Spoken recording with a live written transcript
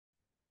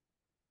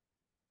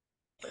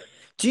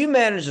Do you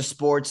manage a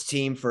sports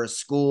team for a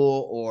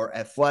school or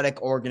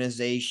athletic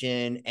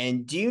organization?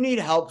 And do you need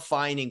help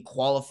finding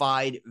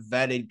qualified,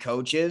 vetted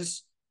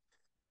coaches?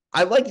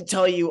 I'd like to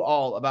tell you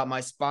all about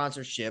my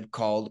sponsorship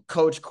called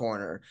Coach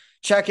Corner.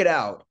 Check it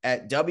out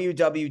at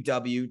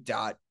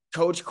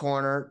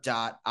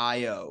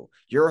www.coachcorner.io,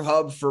 your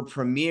hub for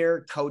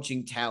premier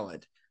coaching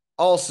talent.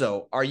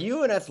 Also, are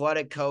you an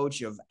athletic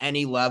coach of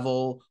any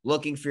level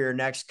looking for your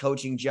next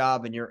coaching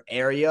job in your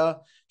area?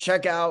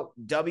 Check out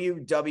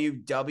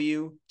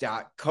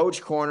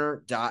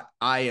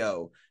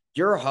www.coachcorner.io,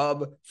 your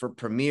hub for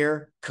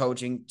premier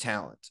coaching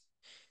talent.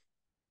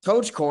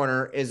 Coach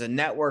Corner is a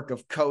network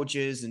of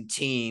coaches and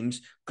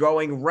teams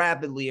growing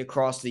rapidly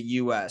across the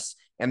U.S.,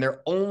 and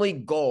their only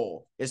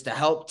goal is to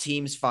help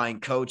teams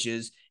find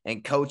coaches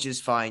and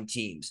coaches find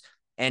teams.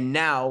 And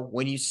now,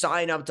 when you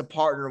sign up to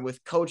partner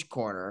with Coach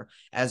Corner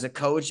as a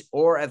coach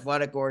or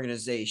athletic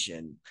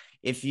organization,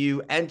 if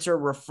you enter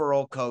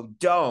referral code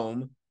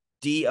DOME,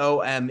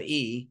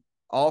 DOME,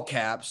 all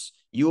caps,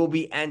 you will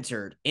be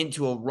entered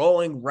into a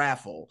rolling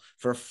raffle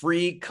for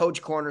free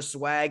Coach Corner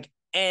swag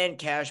and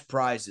cash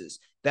prizes.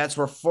 That's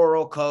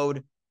referral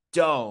code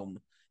DOME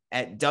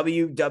at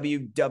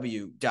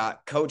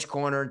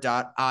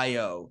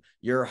www.coachcorner.io,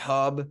 your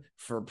hub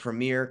for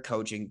premier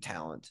coaching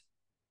talent.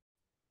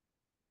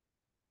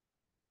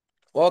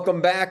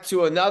 Welcome back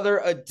to another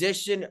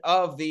edition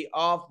of the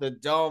Off the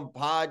Dome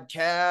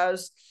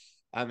podcast.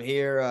 I'm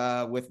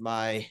here with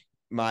my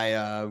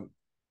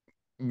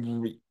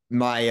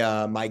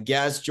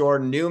guest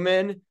Jordan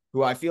Newman,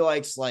 who I feel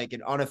like's like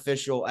an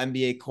unofficial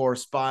NBA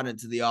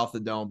correspondent to the Off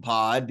the Dome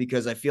pod,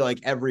 because I feel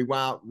like every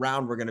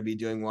round we're going to be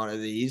doing one of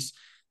these.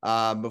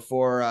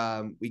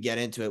 Before we get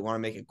into it, I want to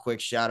make a quick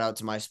shout out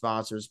to my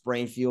sponsors,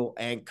 Brain Fuel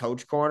and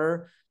Coach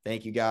Corner.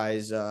 Thank you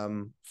guys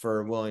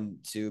for willing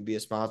to be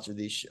a sponsor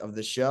of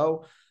the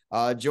show.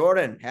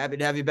 Jordan, happy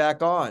to have you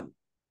back on.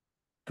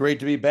 Great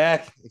to be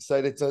back.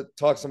 Excited to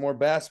talk some more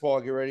basketball.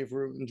 Get ready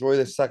for enjoy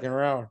this second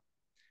round.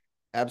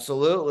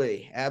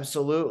 Absolutely,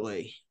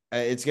 absolutely.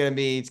 It's gonna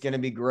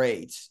be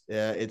great.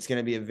 It's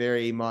gonna be a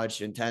very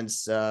much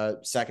intense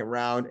second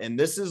round, and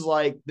this has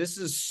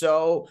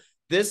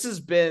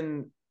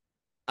been.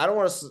 I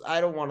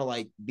don't want to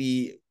like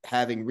be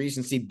having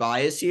recency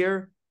bias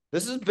here.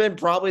 This has been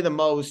probably the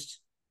most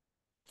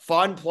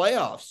fun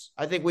playoffs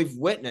I think we've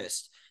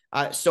witnessed.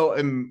 So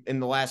in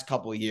the last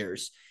couple of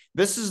years,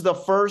 this is the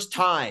first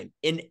time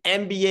in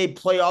NBA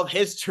playoff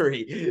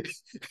history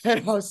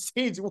that our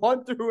seeds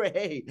 1 through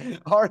 8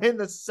 are in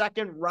the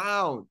second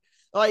round.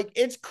 Like,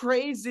 it's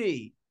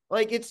crazy.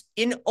 Like, it's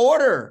in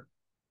order.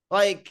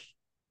 Like,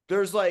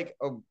 there's like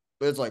a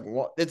it's like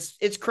what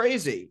it's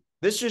crazy.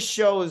 This just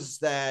shows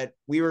that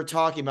we were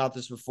talking about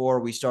this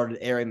before we started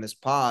airing this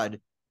pod.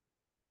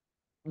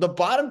 The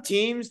bottom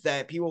teams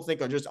that people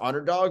think are just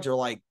underdogs are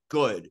like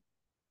good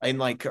and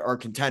like are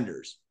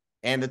contenders.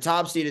 And the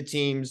top seeded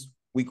teams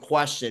we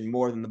question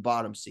more than the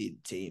bottom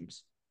seeded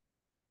teams.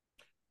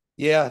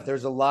 Yeah,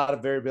 there's a lot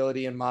of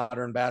variability in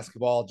modern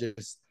basketball,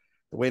 just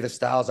the way the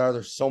styles are.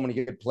 There's so many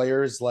good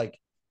players. Like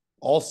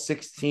all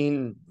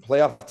 16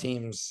 playoff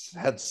teams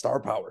had star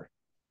power.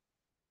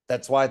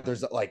 That's why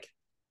there's like,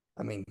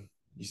 I mean,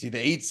 you see the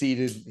eight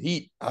seeded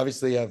Heat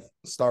obviously have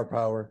star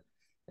power.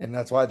 And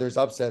that's why there's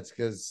upsets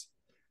because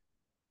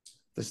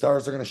the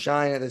stars are going to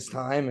shine at this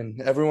time.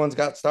 And everyone's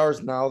got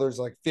stars now. There's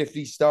like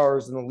 50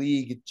 stars in the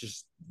league. It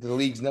just, the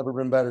league's never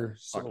been better.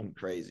 So Fucking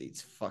crazy.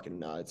 It's fucking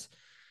nuts.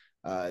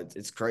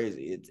 It's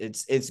crazy.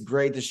 It's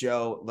great to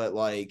show that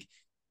like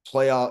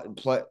playoff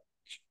play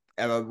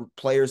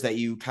players that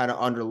you kind of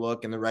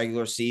underlook in the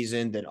regular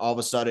season, then all of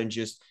a sudden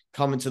just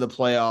come into the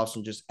playoffs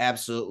and just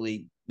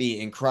absolutely be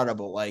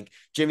incredible. Like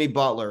Jimmy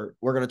Butler,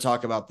 we're going to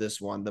talk about this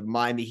one, the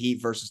Miami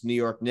Heat versus New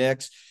York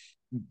Knicks.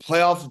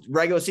 Playoff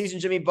regular season,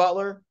 Jimmy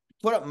Butler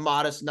put up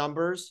modest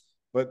numbers,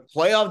 but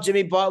playoff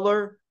Jimmy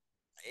Butler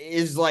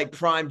is like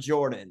prime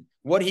Jordan.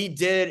 What he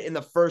did in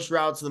the first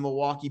round to the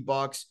Milwaukee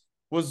Bucks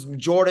was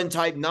Jordan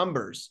type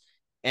numbers.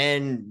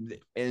 And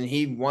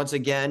he once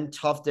again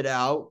toughed it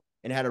out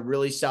and had a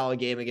really solid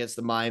game against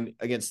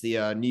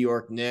the New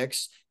York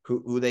Knicks,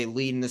 who they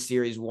lead in the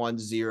series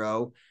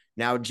 1-0.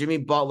 Now Jimmy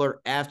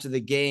Butler after the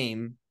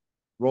game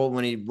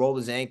when he rolled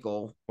his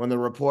ankle, when the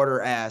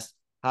reporter asked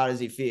how does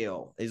he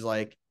feel, he's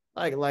like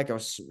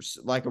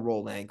a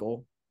rolled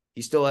ankle.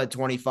 He still had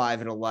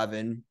 25 and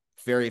 11,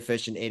 very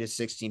efficient, 8 of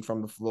 16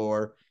 from the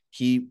floor.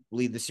 He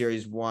lead the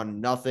series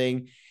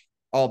 1-0,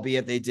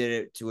 albeit they did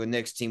it to a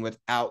Knicks team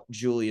without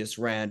Julius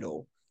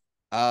Randle.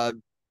 Uh,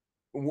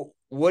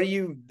 what do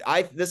you?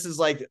 This is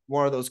like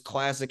one of those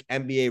classic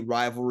NBA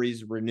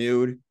rivalries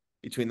renewed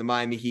between the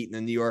Miami Heat and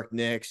the New York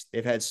Knicks.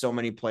 They've had so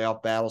many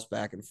playoff battles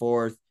back and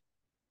forth.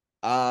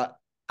 Uh,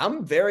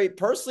 I'm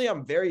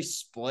very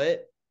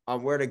split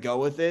on where to go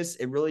with this.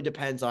 It really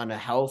depends on the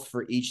health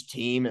for each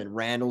team and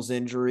Randall's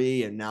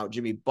injury and now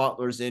Jimmy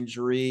Butler's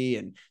injury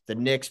and the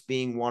Knicks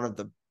being one of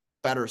the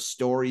better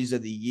stories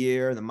of the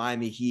year. The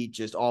Miami Heat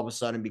just all of a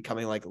sudden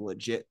becoming like a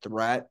legit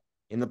threat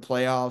in the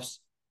playoffs.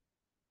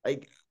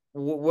 Like,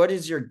 what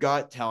is your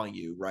gut telling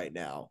you right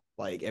now?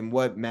 Like, and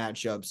what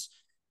matchups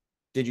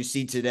did you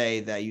see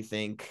today that you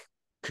think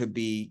could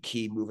be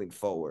key moving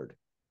forward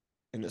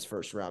in this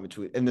round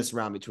between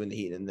the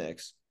Heat and the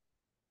Knicks?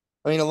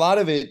 I mean, a lot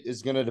of it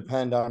is going to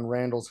depend on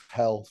Randall's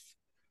health,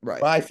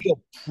 Right. but I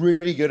feel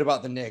pretty good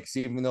about the Knicks,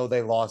 even though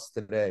they lost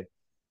today.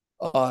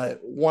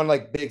 One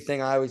like big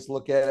thing I always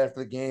look at after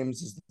the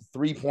games is the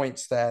 3-point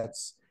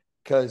stats,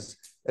 because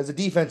as a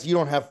defense, you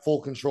don't have full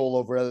control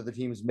over whether the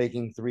team is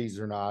making threes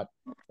or not.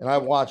 And I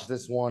watched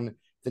this one.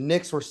 The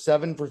Knicks were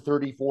 7 for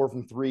 34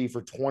 from three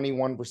for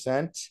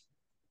 21%.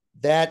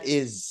 That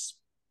is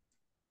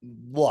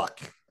luck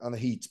on the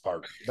Heat's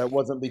part. That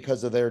wasn't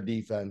because of their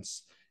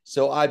defense.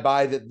 So I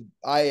buy that.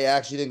 I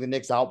actually think the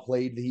Knicks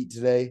outplayed the Heat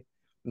today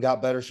and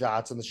got better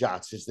shots, and the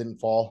shots just didn't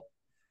fall.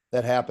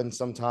 That happens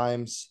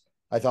sometimes.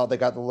 I thought they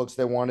got the looks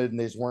they wanted, and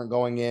they just weren't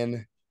going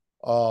in.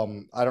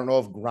 I don't know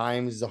if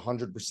Grimes is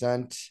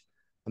 100%.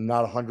 I'm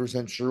not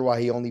 100% sure why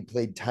he only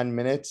played 10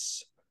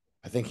 minutes.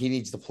 I think he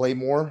needs to play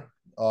more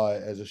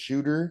as a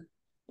shooter.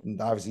 And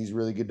obviously, he's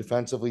really good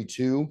defensively,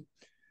 too.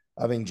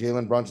 I think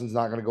Jalen Brunson's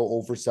not going to go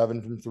 0 for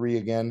 7 from three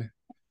again.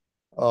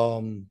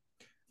 Um,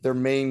 their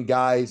main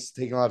guys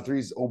taking a lot of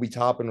threes. Obi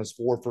Toppin was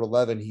 4 for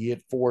 11. He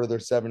hit 4 of their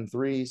 7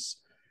 threes.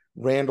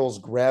 Randall's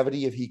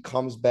gravity, if he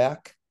comes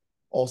back,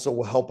 also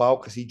will help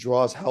out because he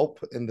draws help,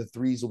 and the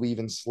threes will be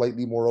even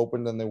slightly more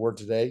open than they were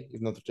today,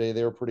 even though today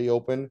they were pretty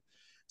open.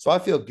 So I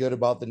feel good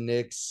about the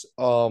Knicks.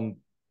 The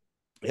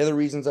other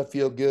reasons I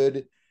feel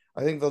good,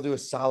 I think they'll do a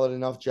solid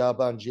enough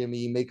job on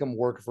Jimmy, make him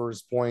work for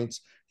his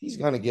points. He's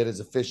going to get his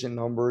efficient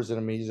numbers,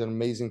 and he's an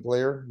amazing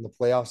player. In the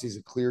playoffs, he's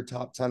a clear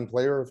top 10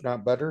 player, if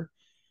not better.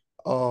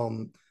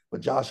 But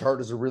Josh Hart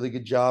does a really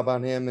good job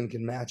on him and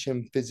can match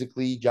him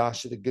physically.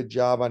 Josh did a good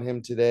job on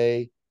him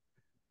today.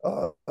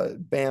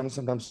 Bam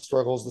sometimes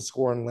struggles to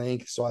score in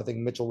length, so I think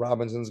Mitchell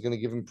Robinson is going to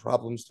give him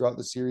problems throughout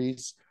the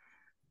series.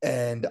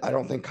 And I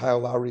don't think Kyle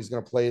Lowry is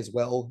going to play as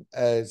well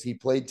as he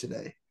played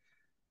today.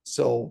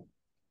 So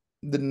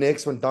the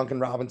Knicks, when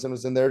Duncan Robinson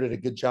was in there, did a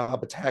good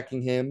job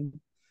attacking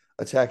him,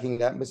 attacking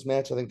that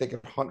mismatch. I think they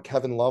could hunt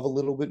Kevin Love a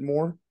little bit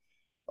more,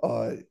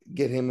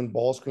 get him in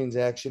ball screens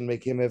action,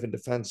 make him have in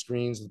defense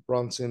screens with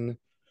Brunson.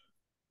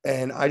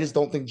 And I just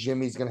don't think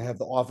Jimmy's going to have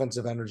the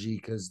offensive energy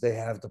because they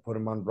have to put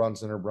him on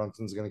Brunson or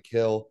Brunson's going to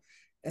kill.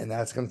 And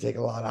that's going to take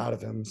a lot out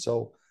of him.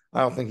 So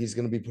I don't think he's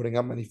going to be putting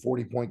up many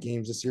 40-point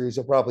games this series.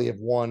 He'll probably have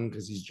one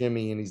because he's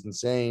Jimmy and he's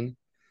insane.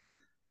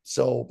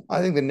 So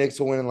I think the Knicks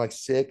will win in like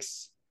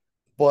 6.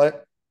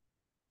 But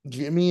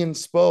Jimmy and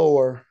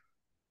Spo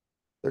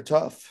they're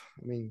tough.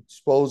 I mean,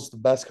 Spo's the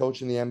best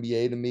coach in the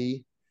NBA to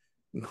me.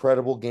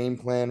 Incredible game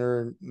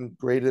planner,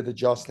 great at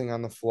adjusting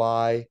on the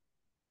fly.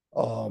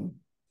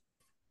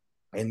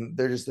 And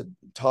they're just a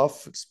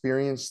tough,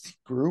 experienced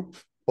group,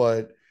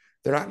 but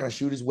they're not going to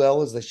shoot as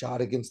well as they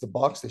shot against the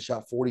Bucks. They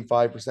shot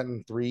 45%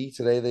 in three.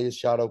 Today they just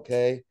shot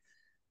okay.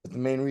 But the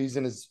main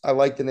reason is I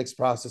like the Knicks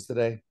process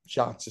today.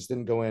 Shots just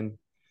didn't go in.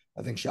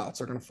 I think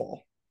shots are going to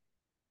fall.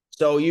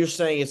 So you're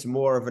saying it's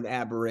more of an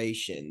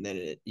aberration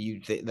than you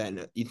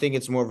think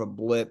it's more of a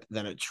blip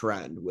than a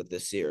trend with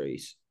this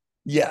series.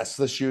 Yes,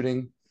 the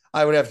shooting.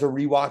 I would have to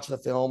rewatch the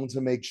film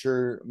to make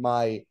sure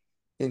my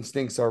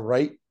instincts are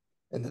right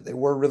and that they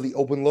were really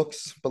open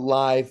looks. But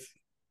live,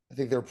 I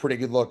think they're pretty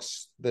good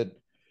looks that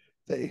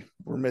they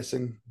were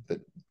missing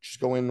that just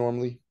go in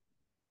normally.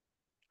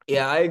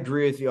 Yeah, I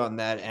agree with you on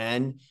that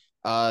end.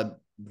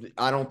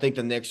 I don't think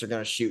the Knicks are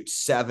going to shoot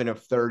 7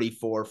 of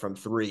 34 from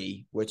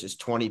three, which is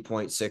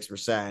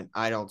 20.6%.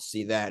 I don't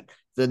see that.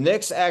 The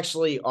Knicks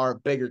actually are a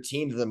bigger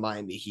team than the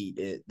Miami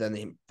Heat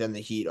than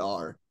the Heat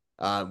are,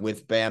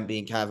 with Bam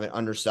being kind of an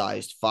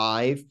undersized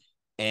 5,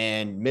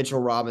 and Mitchell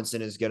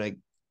Robinson is going to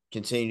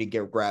continue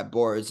to grab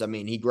boards. I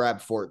mean, he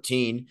grabbed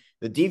 14.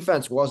 The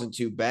defense wasn't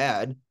too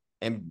bad.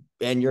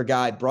 And your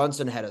guy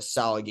Brunson had a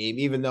solid game,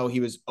 even though he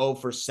was 0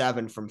 for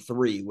 7 from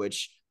three,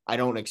 which I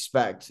don't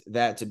expect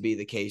that to be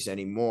the case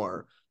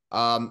anymore.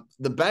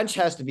 The bench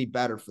has to be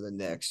better for the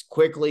Knicks.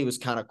 Quickly was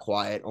kind of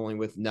quiet, only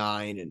with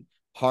 9, and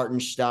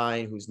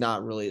Hartenstein, who's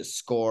not really a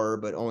scorer,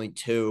 but only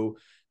 2.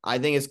 I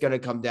think it's going to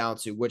come down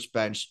to which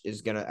bench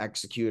is going to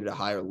execute at a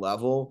higher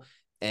level.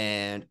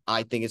 And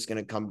I think it's going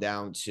to come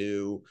down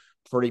to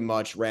pretty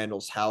much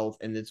Randall's health.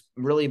 And it's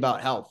really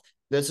about health.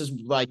 This is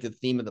like the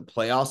theme of the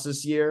playoffs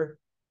this year.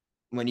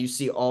 When you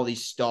see all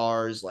these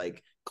stars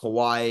like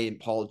Kawhi and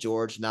Paul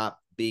George not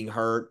being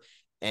hurt,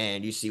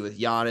 and you see with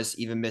Giannis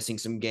even missing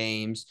some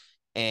games,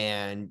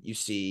 and you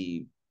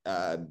see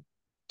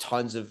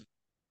tons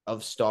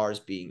of stars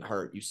being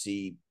hurt. You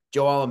see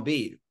Joel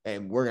Embiid,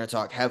 and we're going to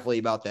talk heavily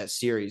about that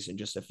series in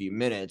just a few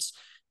minutes.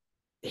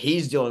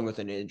 He's dealing with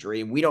an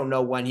injury, and we don't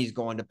know when he's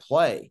going to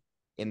play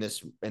in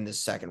this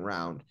second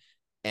round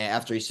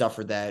after he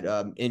suffered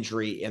that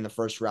injury in the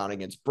first round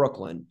against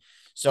Brooklyn.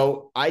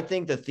 So I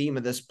think the theme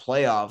of this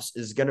playoffs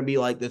is going to be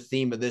like the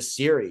theme of this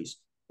series.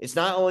 It's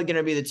not only going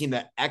to be the team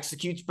that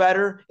executes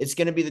better, it's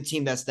going to be the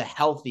team that's the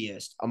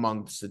healthiest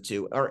amongst the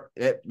two.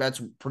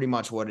 That's pretty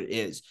much what it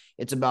is.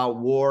 It's about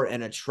war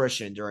and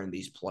attrition during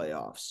these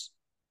playoffs.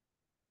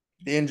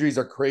 The injuries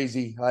are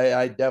crazy.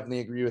 I definitely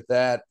agree with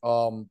that.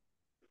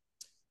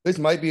 This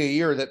might be a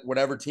year that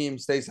whatever team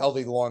stays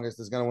healthy the longest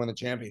is going to win the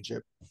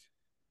championship.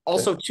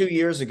 Also, 2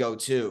 years ago,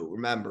 too,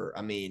 remember,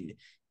 I mean,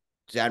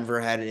 Denver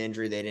had an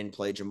injury. They didn't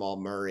play Jamal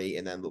Murray.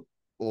 And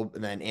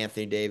then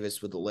Anthony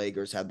Davis with the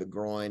Lakers had the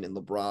groin, and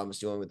LeBron was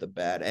dealing with a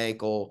bad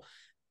ankle.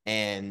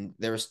 And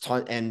there was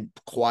and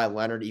Kawhi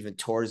Leonard even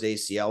tore his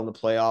ACL in the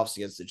playoffs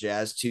against the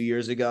Jazz 2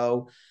 years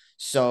ago.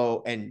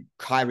 So, and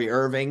Kyrie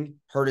Irving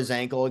hurt his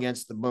ankle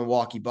against the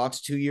Milwaukee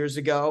Bucks 2 years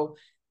ago.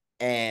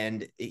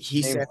 And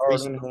he James said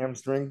Harden recently,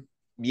 hamstring.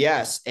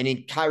 yes. And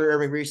Kyrie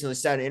Irving recently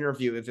said in an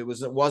interview, if it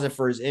wasn't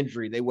for his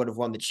injury, they would have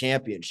won the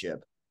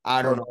championship.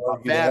 I don't Hard know to about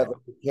argue. They that.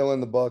 had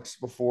killing the Bucks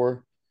before.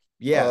 Uh,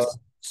 Yes.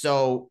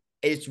 So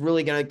it's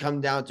really going to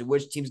come down to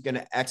which team's going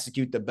to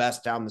execute the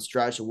best down the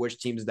stretch and which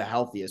team is the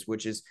healthiest,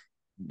 which is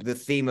the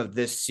theme of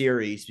this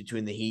series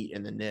between the Heat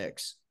and the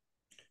Knicks.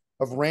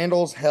 of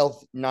Randall's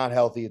health not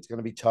healthy, it's going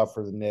to be tough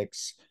for the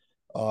Knicks.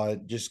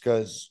 Just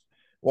because,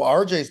 well,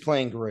 RJ's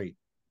playing great.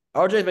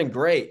 RJ's been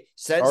great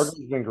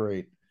RJ's been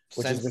great,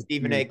 which has since been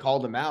Stephen A huge.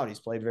 called him out. He's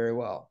played very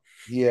well.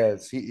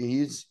 Yes,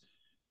 he's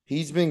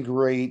been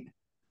great.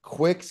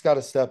 Quick's got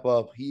to step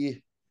up.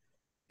 He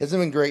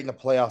hasn't been great in the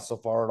playoffs so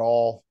far at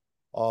all.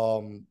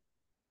 Um,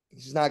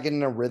 he's not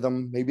getting a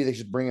rhythm. Maybe they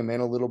should bring him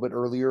in a little bit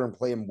earlier and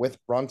play him with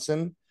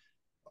Brunson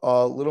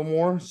a little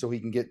more so he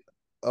can get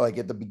like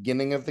at the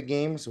beginning of the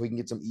game so he can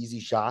get some easy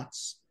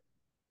shots.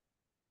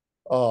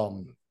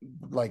 Um,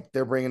 like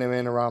they're bringing him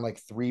in around like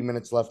 3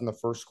 minutes left in the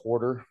first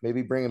quarter.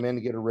 Maybe bring him in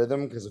to get a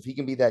rhythm because if he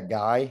can be that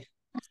guy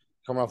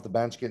coming off the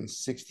bench getting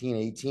 16,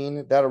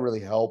 18, that'll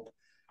really help.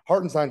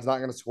 Hartenstein's not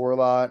going to score a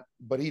lot,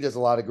 but he does a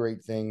lot of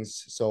great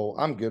things. So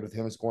I'm good with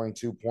him scoring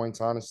 2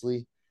 points,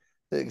 honestly.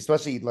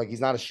 Especially like he's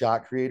not a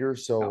shot creator,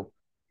 so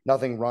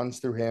nothing runs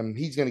through him.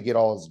 He's going to get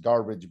all his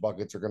garbage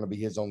buckets are going to be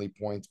his only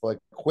points. But like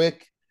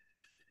quick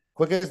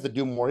has to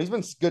do more. He's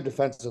been good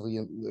defensively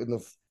in the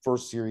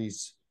first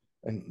series,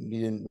 and he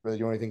didn't really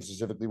do anything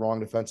specifically wrong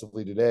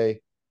defensively today.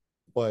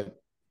 But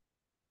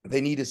they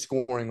need his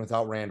scoring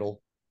without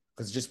Randall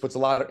because it just puts a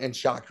lot of in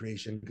shot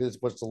creation because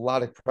it puts a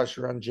lot of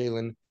pressure on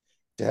Jalen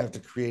to have to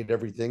create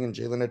everything. And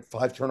Jalen had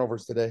 5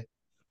 turnovers today,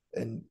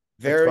 and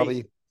that's Very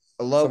probably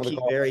a low some of the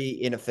key, very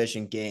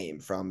inefficient game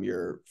from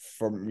your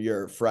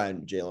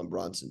friend Jalen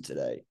Brunson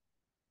today.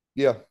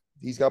 yeah.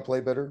 He's got to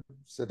play better.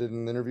 Said it in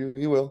an interview.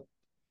 He will.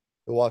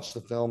 He'll watch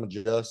the film,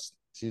 adjust,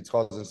 see it's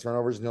causing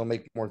turnovers, and he'll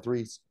make more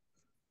threes.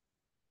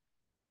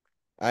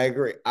 I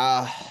agree.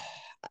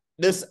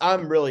 This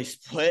I'm really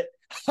split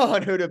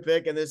on who to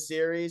pick in this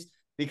series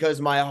because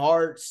my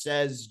heart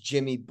says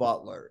Jimmy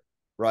Butler,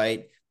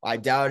 right? I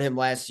doubted him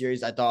last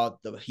series. I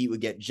thought the Heat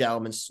would get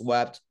gentlemen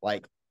swept,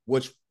 like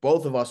which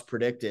both of us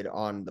predicted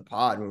on the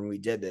pod when we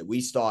did that.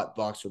 We thought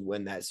Bucks would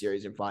win that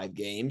series in 5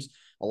 games.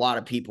 A lot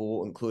of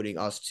people, including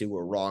us two,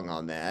 were wrong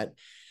on that.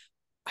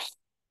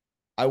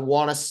 I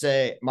want to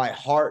say my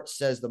heart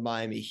says the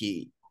Miami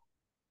Heat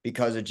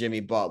because of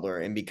Jimmy Butler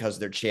and because of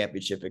their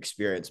championship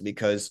experience,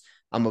 because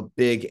I'm a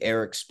big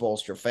Eric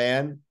Spoelstra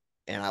fan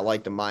and I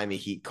like the Miami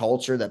Heat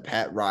culture that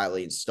Pat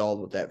Riley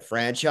installed with that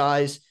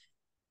franchise.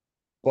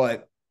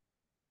 But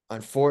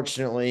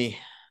unfortunately,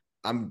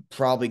 I'm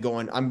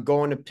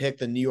going to pick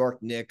the New York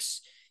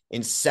Knicks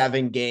in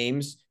 7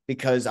 games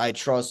because I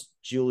trust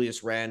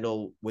Julius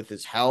Randle with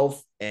his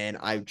health and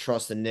I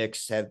trust the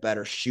Knicks have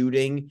better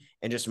shooting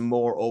and just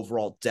more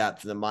overall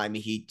depth than the Miami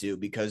Heat do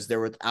because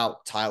they're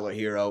without Tyler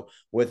Hero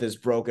with his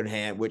broken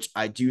hand, which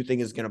I do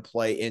think is going to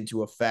play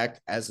into effect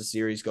as the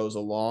series goes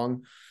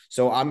along.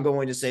 So I'm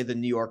going to say the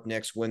New York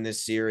Knicks win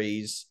this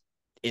series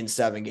in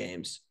 7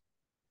 games.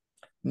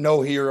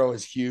 No hero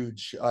is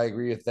huge. I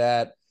agree with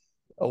that.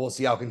 We'll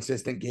see how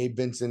consistent Gabe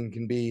Vincent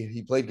can be.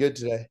 He played good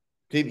today.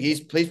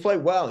 He's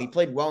played well. He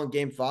played well in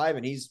Game 5,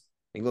 and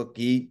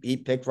he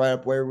picked right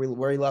up where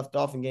he left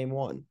off in Game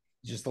 1.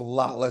 Just a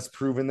lot less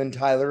proven than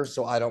Tyler,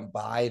 so I don't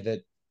buy that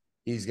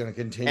he's going to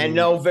And continue.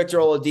 no Victor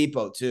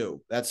Oladipo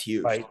too. That's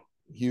huge. Right,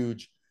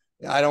 huge.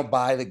 I don't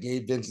buy that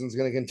Gabe Vincent's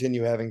going to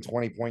continue having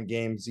 20-point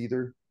games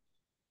either.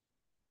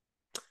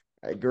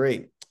 I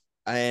agree.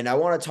 And I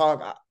want to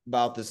talk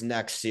about this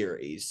next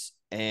series.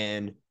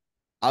 And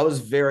I was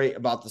very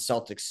about the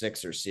Celtics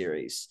Sixers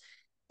series.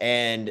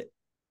 And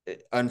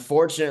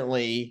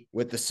unfortunately,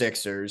 with the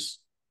Sixers,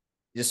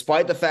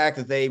 despite the fact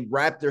that they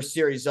wrapped their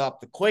series up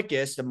the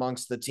quickest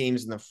amongst the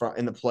teams in the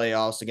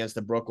playoffs against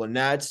the Brooklyn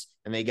Nets,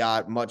 and they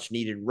got much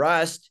needed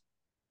rest.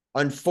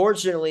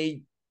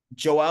 Unfortunately,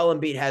 Joel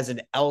Embiid has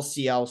an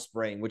LCL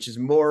sprain, which is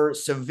more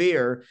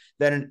severe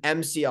than an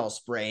MCL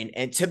sprain,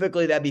 and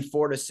typically that'd be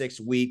 4 to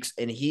 6 weeks,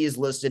 and he is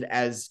listed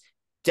as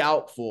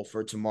doubtful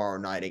for tomorrow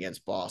night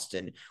against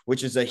Boston,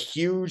 which is a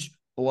huge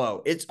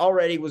blow. It's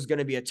already was going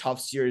to be a tough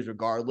series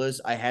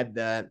regardless. I had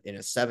that in a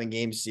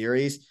 7-game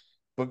series,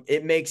 but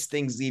it makes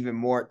things even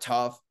more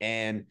tough,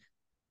 and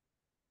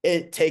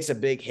it takes a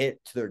big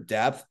hit to their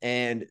depth,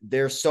 and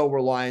they're so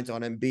reliant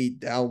on Embiid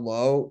down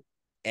low,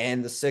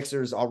 and the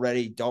Sixers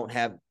already don't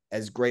have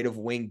as great of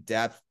wing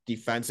depth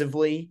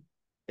defensively.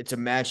 to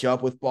match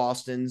up with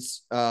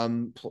Boston's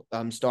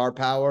star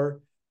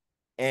power.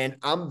 And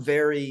I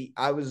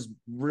was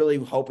really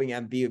hoping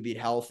Embiid would be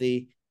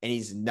healthy, and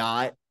he's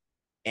not.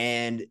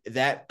 And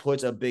that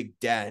puts a big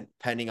dent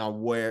depending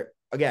on where,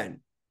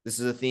 again, this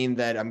is a theme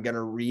that I'm going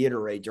to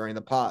reiterate during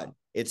the pod.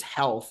 It's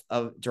health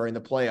of during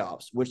the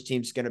playoffs, which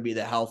team's going to be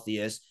the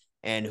healthiest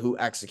and who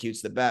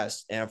executes the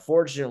best. And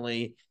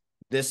unfortunately,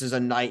 this is a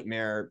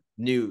nightmare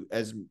new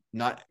as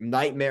not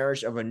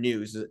nightmarish of a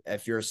news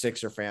if you're a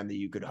Sixer fan that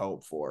you could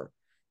hope for.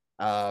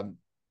 Um,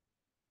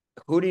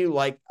 who do you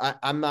like?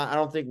 I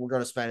don't think we're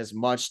going to spend as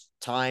much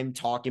time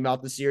talking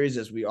about the series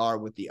as we are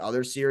with the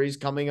other series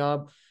coming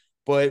up.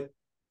 But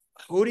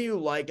who do you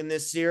like in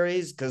this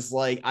series? Because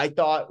like I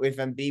thought if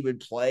Embiid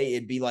would play,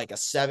 it'd be like a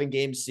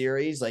 7-game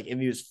series, like if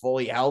he was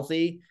fully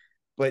healthy.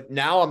 But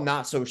now I'm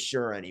not so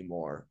sure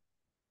anymore.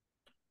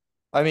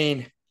 I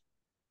mean,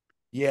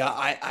 yeah,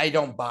 I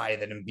don't buy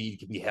that Embiid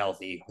could be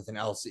healthy with an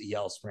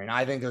LCL sprain.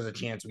 I think there's a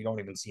chance we don't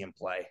even see him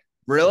play.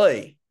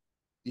 Really?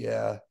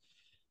 Yeah.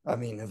 I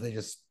mean, if they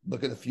just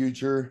look at the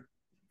future,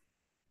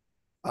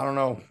 I don't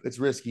know. It's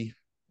risky.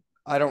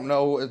 I don't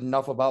know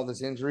enough about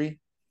this injury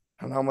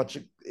and how much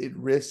it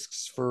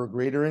risks for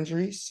greater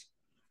injuries.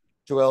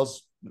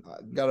 Joel's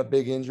got a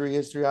big injury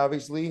history,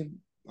 obviously.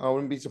 I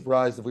wouldn't be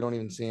surprised if we don't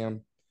even see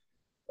him.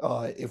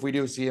 If we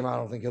do see him, I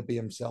don't think he'll be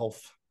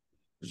himself.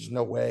 There's just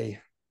no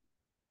way.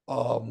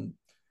 Um,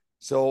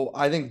 so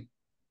I think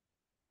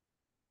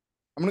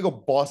I'm gonna go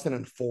Boston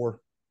in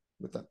 4.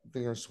 With that, I think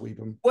they're gonna sweep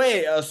him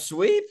Wait, a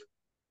sweep?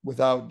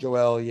 without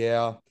Joel.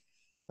 Yeah,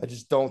 I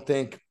just don't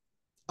think.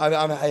 I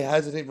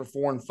hesitate for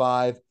 4 and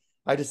 5.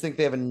 I just think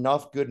they have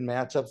enough good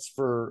matchups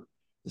for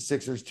the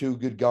Sixers, 2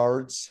 good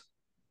guards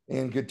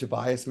and good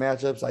Tobias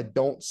matchups. I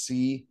don't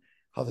see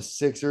how the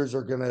Sixers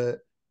are gonna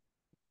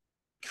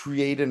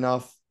create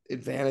enough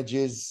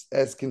advantages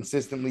as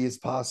consistently as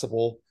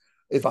possible.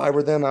 If I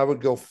were them, I would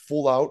go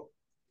full out,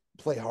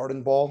 play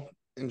Harden ball,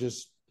 and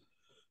just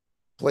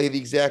play the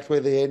exact way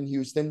they had in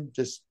Houston.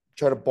 Just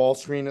try to ball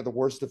screen at the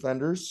worst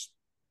defenders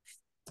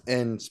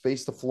and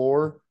space the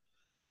floor.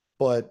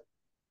 But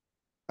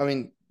I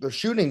mean, their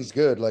shooting's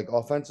good. Like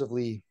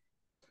offensively,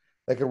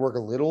 that could work a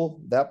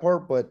little that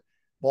part. But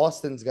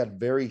Boston's got a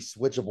very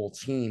switchable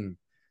team.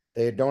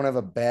 They don't have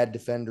a bad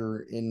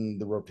defender in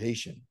the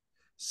rotation.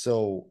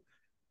 So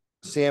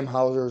Sam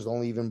Hauser is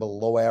only even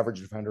below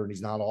average defender, and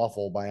he's not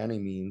awful by any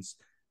means.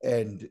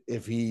 And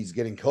if he's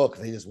getting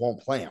cooked, they just won't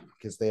play him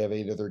because they have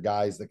 8 other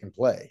guys that can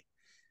play.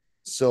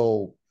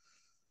 So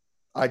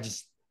I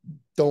just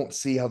don't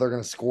see how they're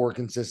going to score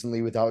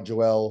consistently without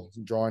Joel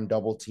drawing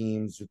double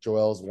teams with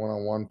Joel's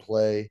one-on-one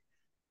play.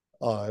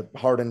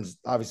 Harden's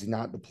obviously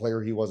not the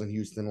player he was in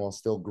Houston, while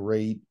still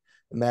great.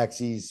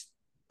 Maxi's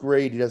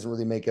great. He doesn't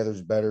really make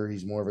others better.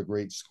 He's more of a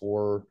great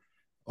scorer.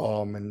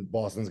 And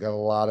Boston's got a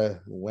lot of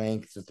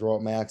length to throw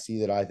at Maxi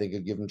that I think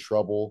could give him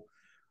trouble.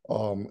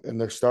 In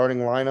their starting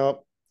lineup,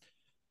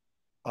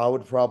 I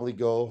would probably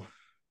go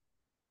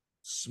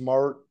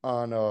Smart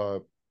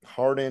on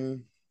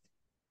Harden.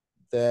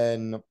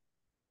 Then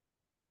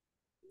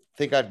I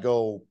think I'd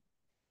go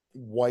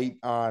White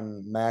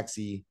on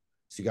Maxi.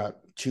 So you got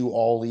 2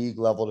 all league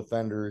level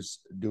defenders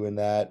doing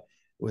that.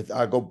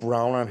 I go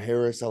Brown on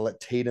Harris. I'll let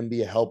Tatum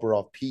be a helper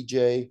off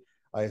PJ.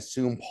 I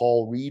assume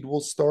Paul Reed will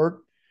start,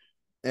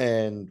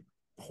 and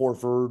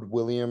Horford,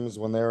 Williams,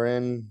 when they're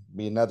in,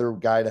 be another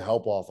guy to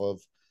help off of.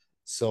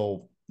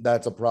 So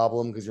that's a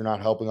problem because you're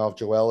not helping off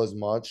Joel as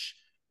much.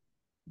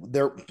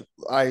 There,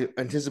 I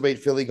anticipate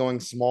Philly going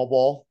small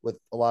ball with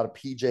a lot of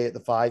PJ at the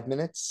 5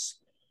 minutes.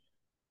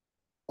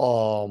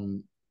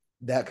 Um,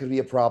 that could be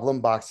a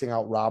problem boxing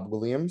out Rob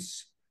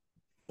Williams.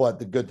 But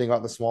the good thing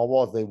about the small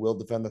ball is they will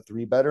defend the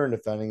 3 better, and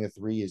defending the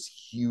 3 is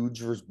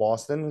huge versus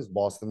Boston, as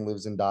Boston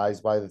lives and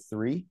dies by the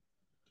 3.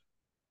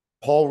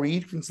 Paul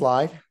Reed can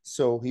slide,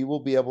 so he will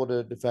be able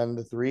to defend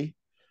the 3.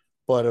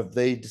 But if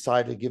they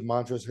decide to give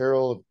Montrezl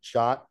Harrell a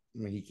shot, I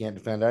mean, he can't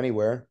defend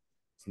anywhere.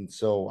 And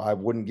so I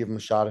wouldn't give him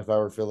a shot if I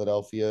were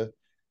Philadelphia.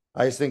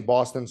 I just think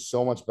Boston's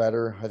so much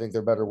better. I think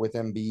they're better with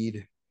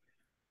Embiid.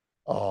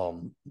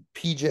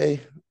 PJ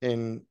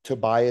and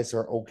Tobias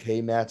are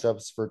okay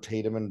matchups for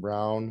Tatum and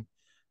Brown.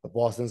 But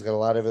Boston's got a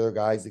lot of other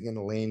guys that get in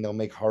the lane. They'll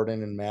make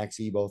Harden and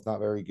Maxey, both not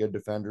very good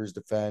defenders,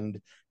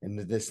 defend. And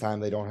this time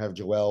they don't have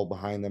Joel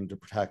behind them to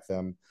protect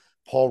them.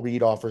 Paul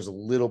Reed offers a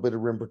little bit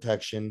of rim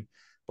protection,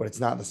 but it's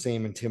not the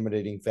same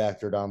intimidating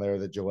factor down there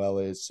that Joel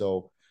is.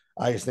 So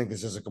I just think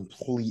this is a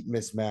complete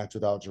mismatch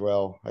without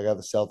Joel. I got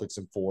the Celtics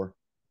in 4.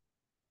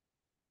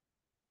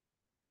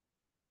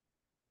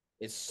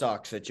 It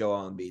sucks that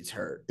Joel Embiid's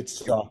hurt. It It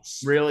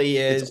sucks. really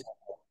It's is.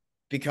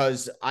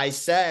 Because I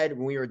said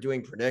when we were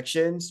doing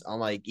predictions on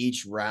like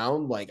each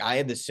round, like I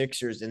had the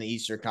Sixers in the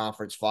Eastern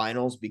Conference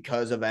Finals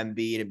because of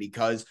Embiid and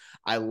because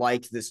I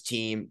liked this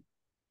team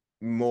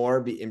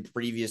more in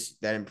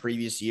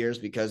previous years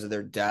because of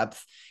their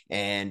depth.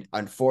 And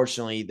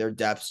unfortunately, their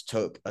depths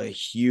took a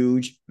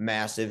huge,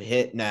 massive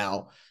hit.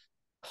 Now,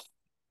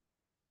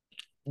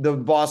 the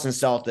Boston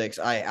Celtics,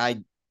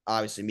 I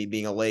obviously me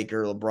being a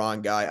Laker,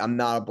 LeBron guy, I'm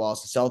not a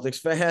Boston Celtics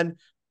fan,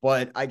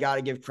 But I got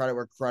to give credit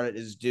where credit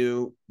is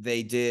due.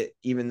 They did,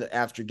 even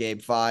after game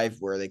 5,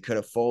 where they could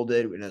have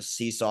folded in a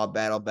seesaw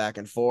battle back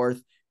and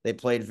forth. They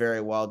played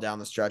very well down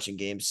the stretch in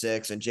game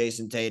 6. And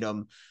Jason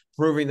Tatum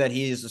proving that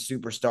he is a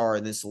superstar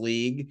in this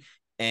league.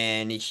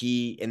 And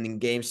he, in the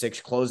game 6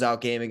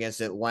 closeout game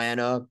against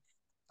Atlanta,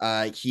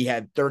 he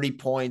had 30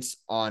 points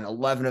on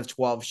 11 of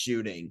 12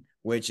 shooting,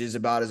 which is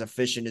about as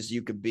efficient as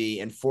you could be,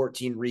 and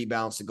 14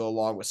 rebounds to go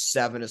along with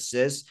 7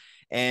 assists.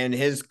 And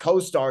his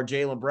co-star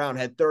Jaylen Brown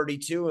had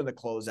 32 in the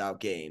closeout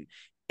game.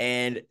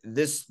 And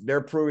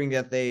they're proving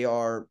that they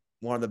are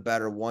one of the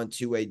better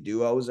 1-2-way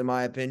duos, in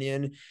my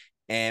opinion.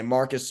 And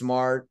Marcus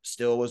Smart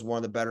still was one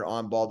of the better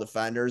on-ball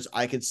defenders.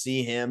 I could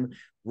see him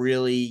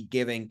really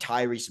giving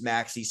Tyrese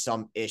Maxey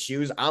some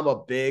issues. I'm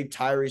a big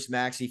Tyrese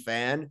Maxey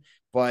fan,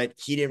 but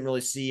he didn't really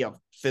see a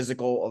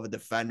physical of a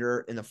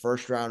defender in the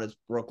first round as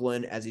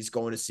Brooklyn as he's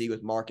going to see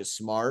with Marcus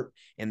Smart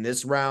in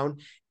this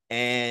round.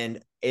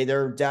 And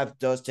their depth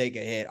does take a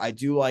hit. I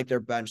do like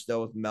their bench,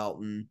 though, with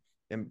Melton,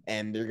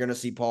 and they're going to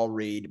see Paul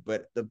Reed.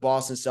 But the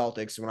Boston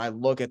Celtics, when I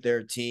look at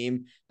their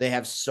team, they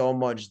have so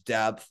much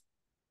depth.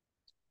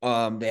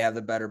 They have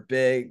the better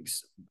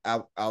bigs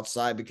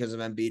outside because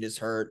of Embiid is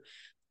hurt.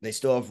 They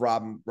still have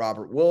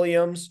Robert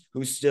Williams,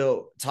 who's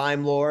still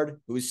Time Lord,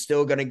 who's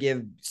still going to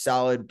give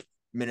solid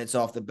minutes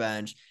off the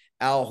bench.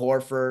 Al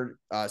Horford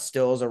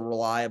still is a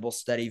reliable,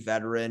 steady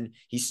veteran.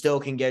 He still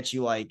can get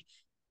you like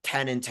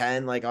 10 and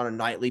 10, like on a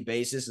nightly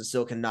basis, and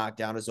still can knock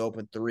down his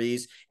open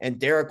threes. And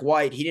Derek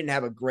White, he didn't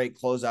have a great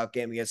closeout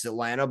game against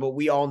Atlanta, but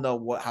we all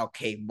know how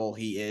capable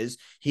he is.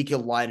 He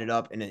can line it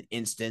up in an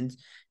instant.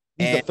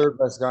 He's the third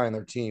best guy on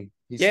their team.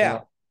 He's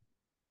yeah.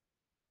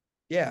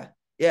 Yeah.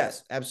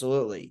 Yes,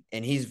 absolutely.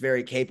 And he's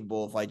very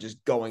capable of like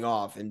just going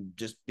off and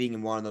just being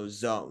in one of those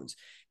zones.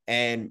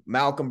 And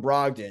Malcolm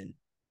Brogdon,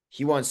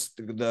 he wants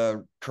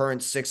the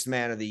current 6th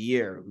man of the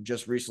year, who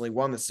just recently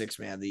won the 6th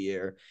man of the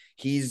year.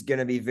 He's going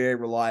to be very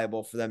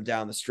reliable for them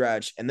down the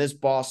stretch. And this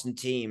Boston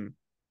team,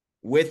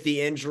 with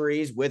the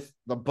injuries, with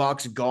the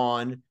Bucks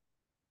gone,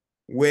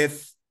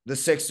 with the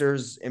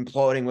Sixers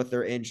imploding with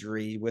their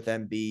injury with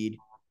Embiid,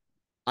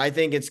 I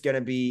think it's going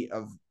to be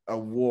a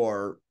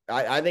war.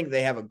 I think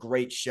they have a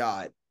great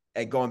shot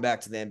at going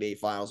back to the NBA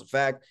Finals. In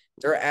fact,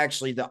 they're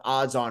actually the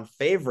odds-on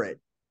favorite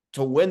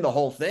to win the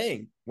whole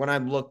thing. When I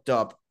looked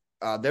up,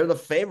 they're the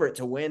favorite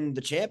to win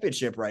the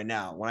championship right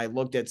now. When I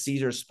looked at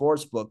Caesars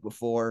Sportsbook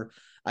before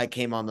I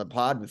came on the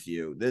pod with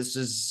you,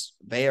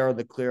 they are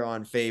the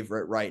clear-on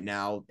favorite right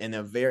now in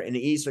in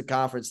the Eastern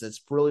Conference. That's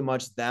pretty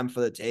much them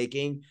for the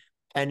taking,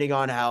 depending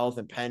on health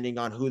and depending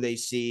on who they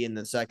see in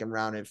the second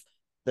round. If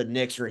the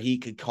Knicks or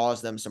Heat could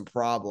cause them some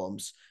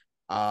problems.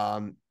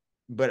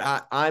 But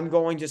I'm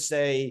going to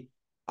say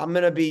I'm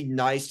going to be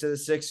nice to the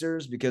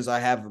Sixers because I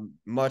have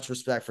much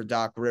respect for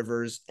Doc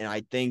Rivers, and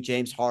I think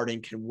James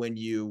Harden can win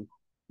you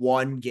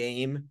one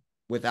game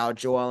without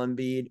Joel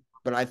Embiid,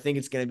 but I think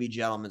it's going to be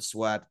gentleman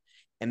swept.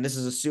 And this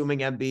is assuming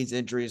Embiid's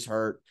injury is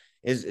hurt,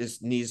 his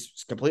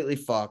knee's completely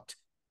fucked.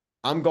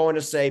 I'm going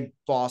to say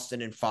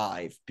Boston in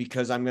 5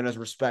 because I'm going to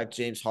respect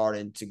James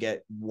Harden to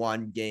get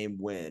one game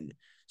win.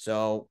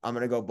 So I'm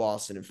going to go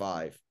Boston in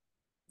 5.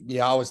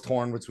 Yeah, I was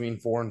torn between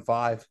 4 and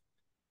 5.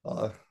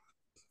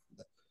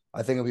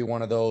 I think it'll be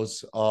one of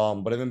those.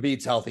 But if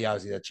Embiid's healthy,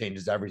 obviously that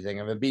changes everything.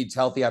 If Embiid's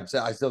healthy, I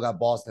still got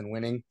Boston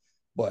winning,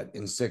 but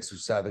in 6 or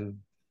 7.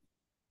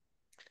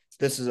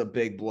 This is a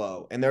big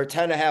blow. And they're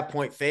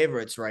 10.5-point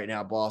favorites right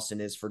now,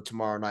 Boston is, for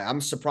tomorrow night. I'm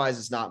surprised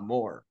it's not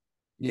more.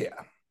 Yeah.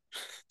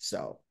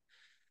 So,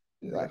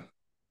 yeah. Right.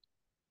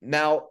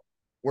 Now,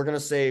 we're going to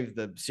save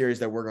the series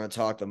that we're going to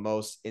talk the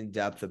most in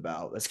depth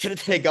about. That's going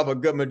to take up a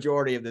good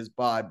majority of this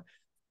pod,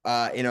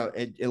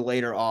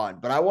 later on.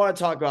 But I want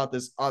to talk about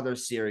this other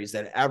series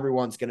that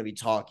everyone's going to be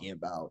talking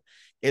about.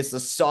 It's the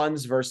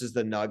Suns versus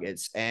the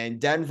Nuggets. And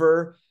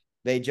Denver,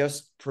 they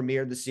just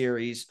premiered the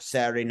series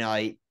Saturday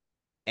night.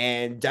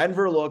 And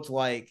Denver looked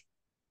like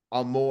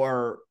a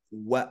more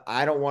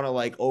I don't want to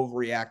like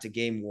overreact to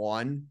game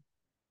 1.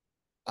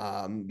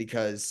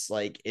 Because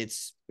like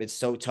it's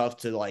so tough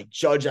to like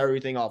judge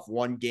everything off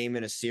one game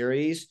in a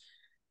series.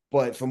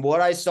 But from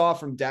what I saw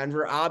from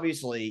Denver,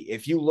 obviously,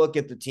 if you look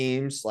at the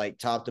teams like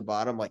top to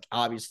bottom, like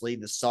obviously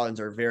the Suns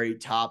are very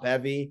top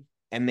heavy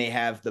and they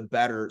have the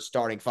better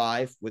starting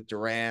 5 with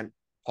Durant,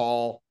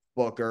 Paul,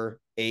 Booker,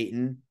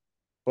 Ayton.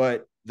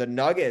 But the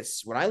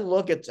Nuggets, when I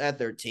look at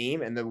their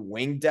team and the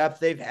wing depth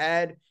they've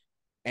had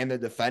and the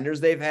defenders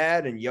they've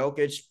had, and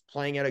Jokic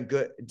playing at a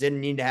good,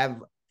 didn't need to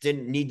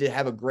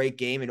have a great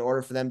game in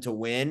order for them to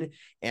win.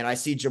 And I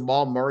see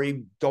Jamal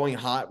Murray going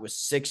hot with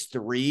 6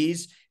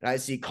 threes. And I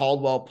see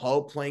Caldwell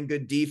Pope playing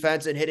good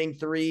defense and hitting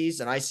threes.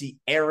 And I see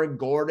Aaron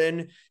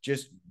Gordon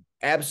just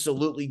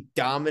absolutely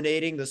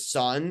dominating the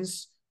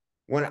Suns.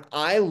 When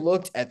I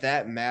looked at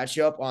that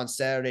matchup on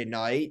Saturday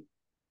night,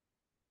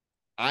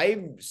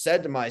 I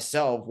said to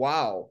myself,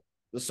 wow,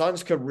 the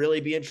Suns could really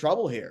be in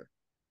trouble here.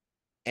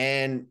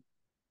 And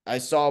I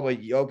saw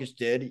what Jokic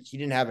did. He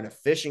didn't have an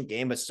efficient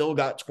game, but still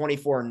got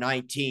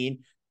 24-19.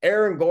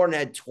 Aaron Gordon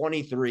had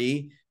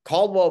 23.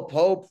 Caldwell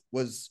Pope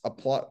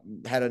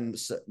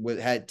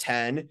had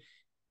 10.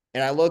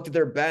 And I looked at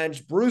their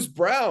bench. Bruce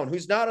Brown,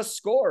 who's not a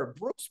scorer,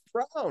 Bruce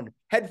Brown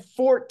had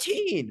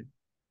 14.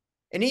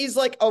 And he's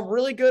like a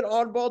really good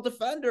on-ball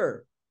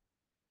defender.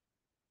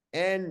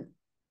 And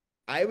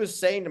I was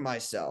saying to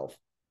myself,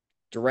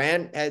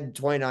 Durant had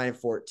 29 and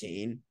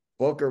 14.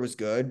 Booker was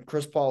good.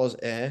 Chris Paul is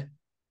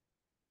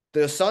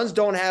The Suns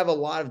don't have a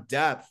lot of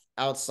depth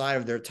outside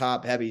of their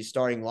top-heavy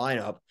starting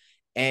lineup.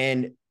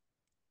 And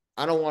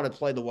I don't want to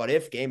play the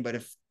what-if game, but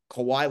if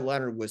Kawhi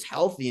Leonard was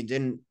healthy and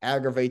didn't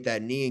aggravate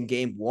that knee in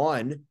game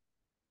one,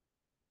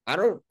 I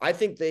don't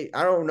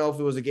know if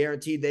it was a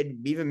guarantee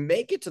they'd even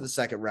make it to the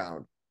second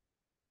round.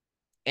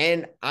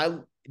 And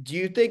do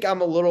you think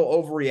I'm a little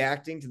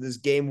overreacting to this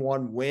game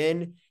one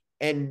win?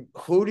 And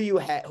who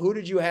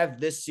did you have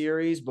this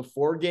series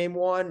before game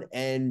one?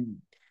 And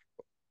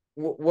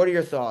what are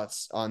your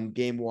thoughts on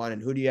game one?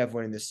 And who do you have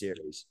winning this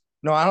series?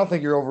 No, I don't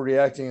think you're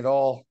overreacting at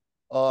all.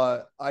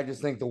 I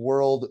just think the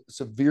world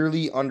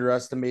severely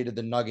underestimated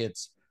the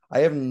Nuggets. I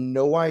have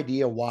no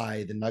idea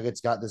why the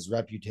Nuggets got this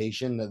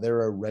reputation that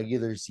they're a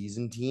regular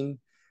season team.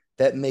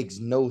 That makes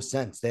no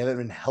sense. They haven't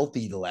been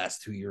healthy the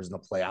last 2 years in the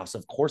playoffs.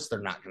 Of course, they're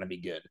not going to be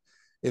good.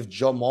 If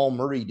Jamal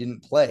Murray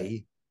didn't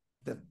play,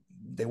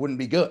 they wouldn't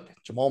be good.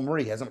 Jamal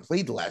Murray hasn't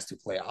played the last two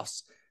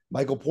playoffs.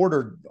 Michael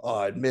Porter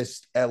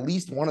missed at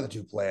least one of the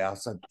two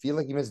playoffs. I feel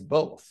like he missed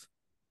both.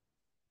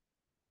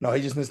 No,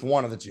 he just missed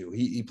one of the two.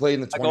 He played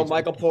in the 20.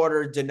 Michael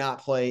Porter did not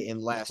play in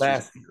last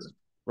year.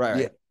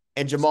 Right. Yeah.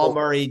 And Jamal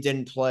Murray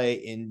didn't play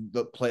in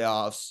the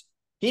playoffs.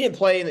 He hasn't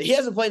played in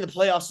the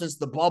playoffs since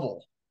the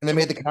bubble. And they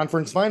made the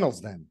conference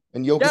finals then.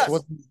 And Jokic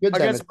wasn't good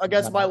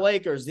against my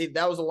Lakers.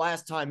 That was the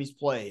last time he's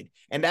played.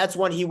 And that's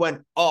when he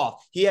went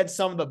off. He had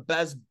some of the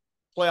best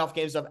playoff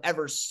games I've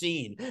ever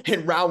seen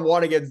in round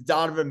one against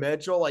Donovan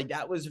Mitchell. Like,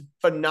 that was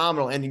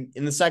phenomenal. And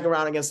in the second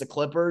round against the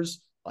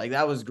Clippers, like,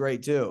 that was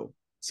great too.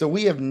 So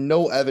we have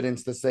no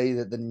evidence to say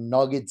that the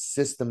Nuggets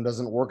system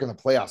doesn't work in the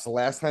playoffs. The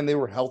last time they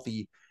were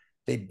healthy,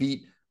 they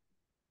beat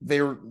a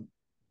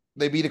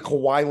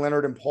Kawhi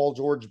Leonard and Paul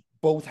George,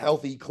 both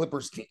healthy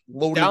Clippers team,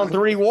 loaded down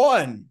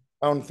 3-1.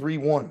 Down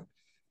 3-1.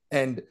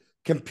 And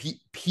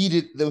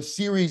competed. The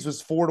series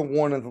was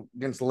 4-1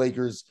 against the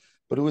Lakers,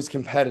 but it was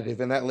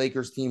competitive, and that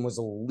Lakers team was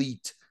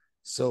elite.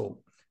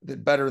 So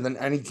better than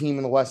any team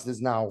in the West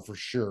is now, for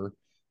sure.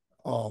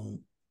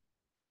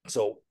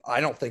 So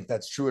I don't think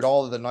that's true at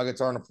all that the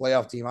Nuggets aren't a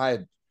playoff team.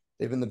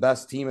 They've been the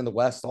best team in the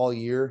West all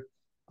year.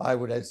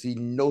 I'd see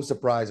no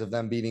surprise of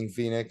them beating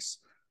Phoenix.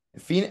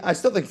 I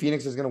still think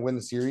Phoenix is going to win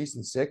the series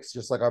in 6,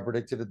 just like I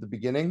predicted at the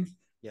beginning.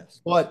 Yes.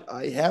 But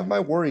I have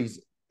my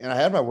worries, and I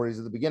had my worries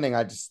at the beginning.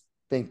 I just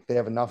think they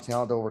have enough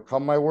talent to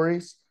overcome my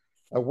worries.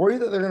 I worry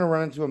that they're going to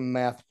run into a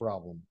math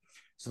problem.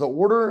 So the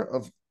order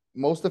of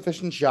most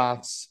efficient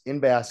shots in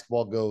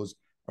basketball goes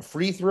a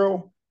free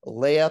throw, a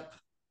layup,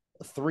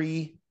 a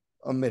three,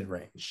 a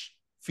mid-range.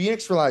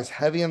 Phoenix relies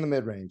heavy on the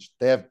mid-range.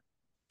 They have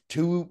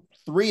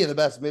 3 of the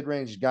best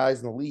mid-range guys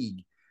in the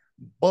league,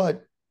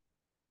 but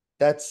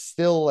that's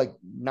still like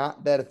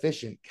not that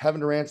efficient.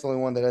 Kevin Durant's the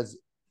only one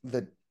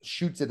that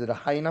shoots it at a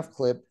high enough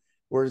clip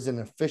where it's an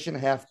efficient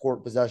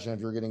half-court possession if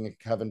you're getting a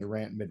Kevin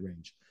Durant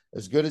mid-range.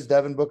 As good as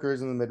Devin Booker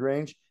is in the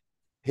mid-range,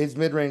 his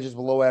mid-range is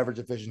below average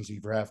efficiency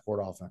for half-court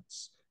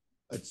offense.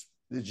 It's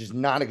just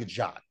not a good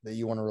shot that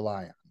you want to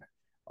rely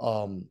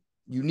on.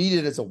 You need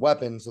it as a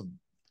weapon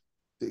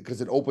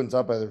because it opens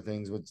up other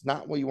things, but it's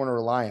not what you want to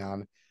rely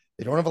on.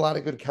 They don't have a lot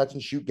of good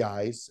catch-and-shoot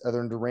guys other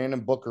than Durant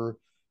and Booker,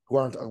 who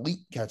aren't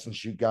elite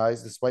catch-and-shoot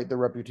guys, despite their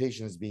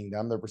reputation as being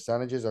them. Their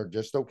percentages are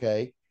just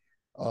okay.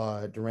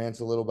 Durant's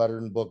a little better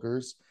than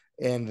Booker's.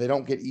 And they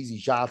don't get easy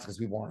shots because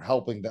people aren't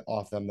helping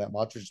off them that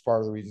much, which is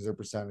part of the reasons their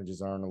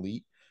percentages aren't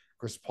elite.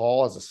 Chris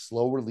Paul has a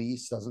slow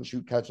release, doesn't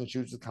shoot catch and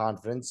shoots with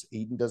confidence.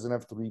 Ayton doesn't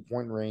have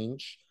 3-point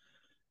range.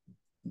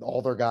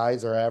 All their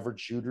guys are average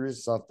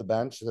shooters off the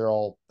bench. They're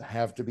all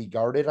have to be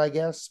guarded, I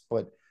guess,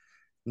 but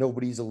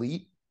nobody's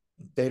elite.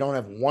 They don't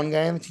have one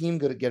guy on the team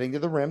good at getting to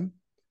the rim,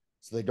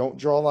 so they don't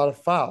draw a lot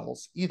of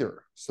fouls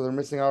either. So they're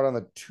missing out on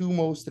the 2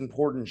 most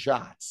important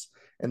shots.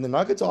 And the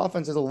Nuggets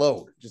offense is a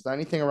load. Just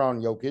anything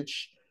around Jokic.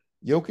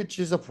 Jokic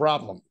is a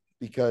problem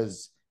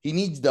because he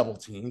needs double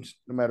teams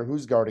no matter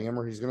who's guarding him,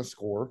 or he's going to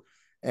score.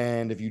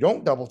 And if you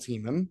don't double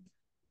team him,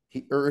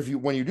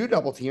 when you do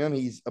double team him,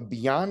 he's a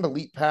beyond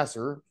elite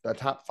passer, a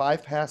top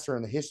 5 passer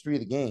in the history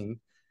of the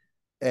game,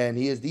 and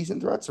he has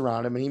decent threats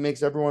around him, and he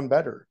makes everyone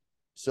better.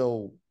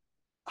 So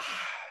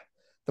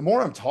the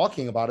more I'm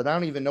talking about it, I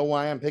don't even know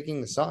why I'm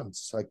picking the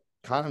Suns. Like,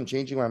 kind of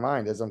changing my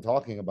mind as I'm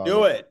talking about it.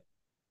 Do it.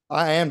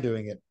 I am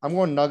doing it. I'm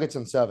going Nuggets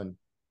in 7.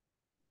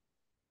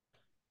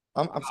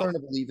 I'm starting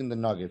to believe in the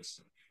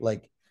Nuggets.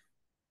 Like,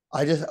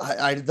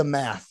 the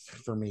math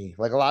for me.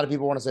 Like, a lot of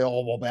people want to say,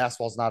 oh, well,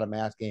 basketball's not a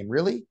math game.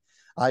 Really?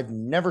 I've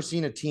never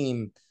seen a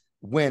team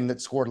win that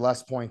scored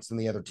less points than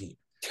the other team.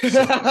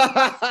 So,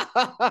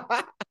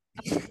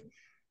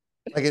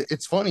 Like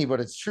it's funny, but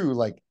it's true.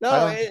 Like No,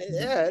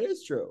 yeah, it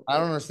is true. I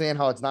don't understand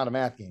how it's not a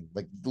math game.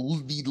 Like the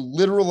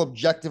literal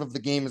objective of the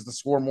game is to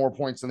score more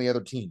points than the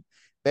other team.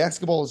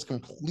 Basketball is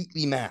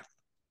completely math.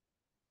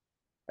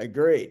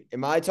 Agreed.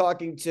 Am I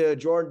talking to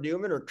Jordan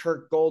Newman or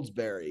Kirk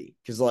Goldsberry?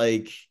 Because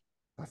like,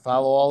 I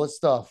follow all this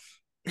stuff.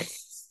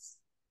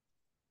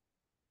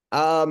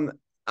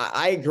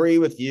 I agree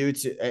with you.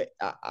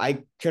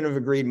 I couldn't have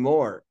agreed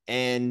more.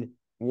 And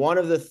one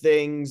of the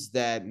things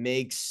that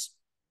makes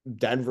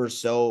Denver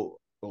so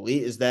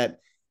elite is that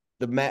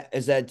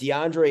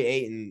DeAndre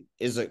Ayton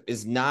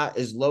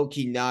is low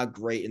key not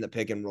great in the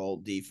pick and roll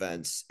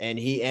defense, and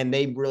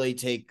they really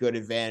take good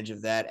advantage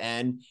of that.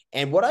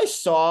 And what I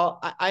saw,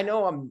 I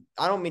know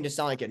I don't mean to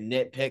sound like a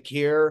nitpick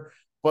here,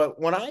 but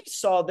when I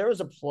saw there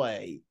was a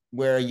play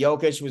where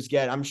Jokic was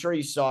getting, I'm sure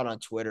you saw it on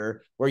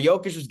Twitter, where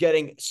Jokic was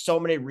getting so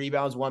many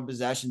rebounds one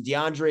possession.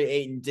 DeAndre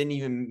Ayton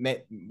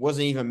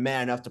wasn't even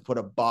man enough to put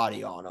a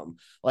body on him.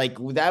 Like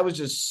that was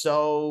just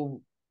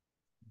so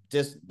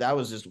that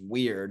was just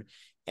weird.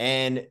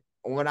 And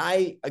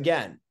the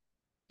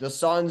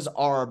Suns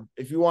are,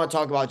 if you want to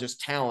talk about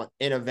just talent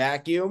in a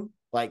vacuum,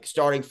 like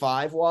starting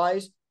five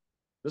wise,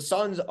 the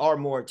Suns are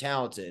more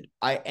talented.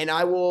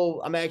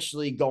 I'm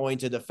actually going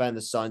to defend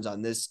the Suns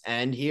on this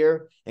end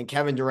here. And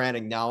Kevin Durant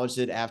acknowledged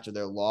it after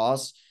their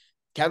loss.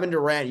 Kevin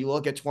Durant, you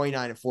look at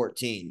 29 and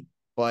 14,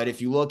 but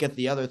if you look at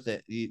the other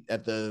thing,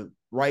 at the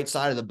right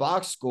side of the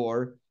box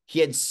score, he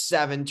had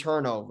 7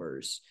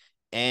 turnovers.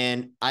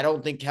 And I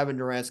don't think Kevin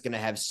Durant's going to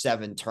have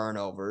 7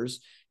 turnovers.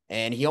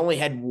 And he only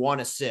had 1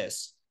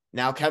 assist.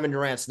 Now, Kevin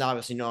Durant's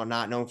obviously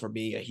not known for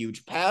being a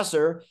huge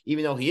passer,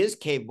 even though he is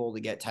capable to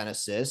get 10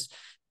 assists.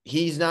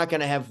 He's not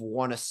going to have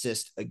 1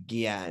 assist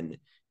again.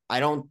 I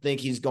don't think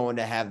he's going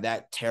to have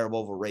that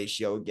terrible of a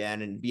ratio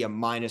again and be a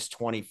minus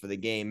 20 for the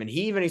game. And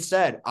he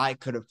said, I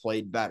could have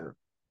played better,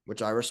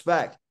 which I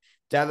respect.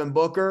 Devin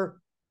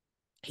Booker,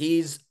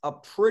 he's a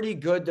pretty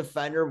good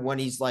defender when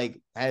he's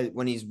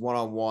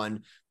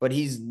one-on-one, but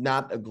he's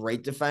not a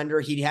great defender.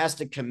 He has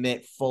to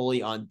commit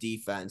fully on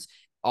defense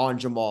on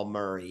Jamal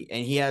Murray,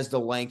 and he has the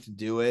length to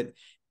do it.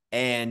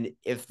 And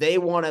if they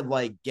want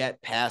to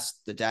get past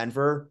the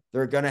Denver,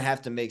 they're going to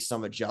have to make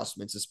some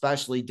adjustments,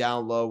 especially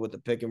down low with the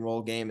pick and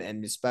roll game,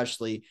 and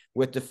especially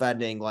with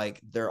defending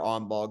their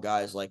on ball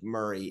guys like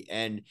Murray.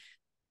 And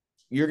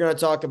you're going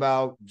to talk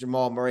about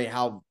Jamal Murray,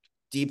 how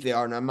deep they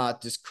are, and I'm not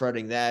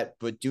discrediting that.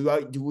 But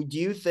do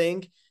you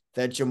think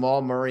that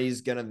Jamal Murray is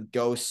going to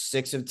go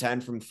 6 of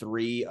 10 from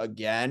 3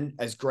 again,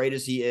 as great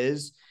as he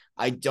is?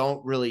 I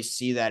don't really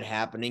see that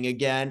happening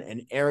again.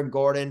 And Aaron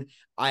Gordon,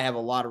 I have a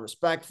lot of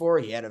respect for.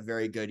 He had a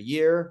very good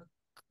year.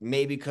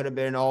 Maybe could have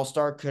been an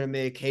all-star, could have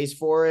made a case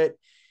for it.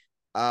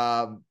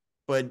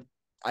 But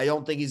I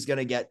don't think he's going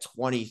to get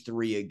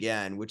 23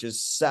 again, which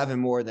is 7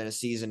 more than a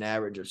season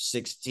average of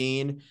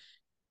 16.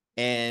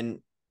 And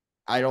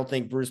I don't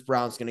think Bruce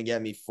Brown's going to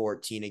get me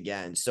 14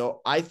 again.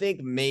 So I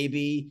think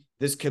maybe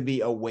this could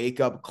be a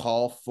wake-up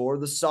call for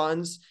the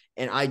Suns.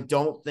 And I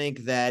don't think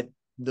that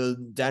the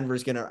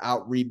Denver's going to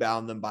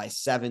out-rebound them by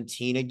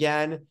 17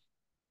 again.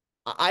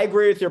 I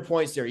agree with your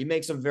points there. You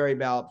make some very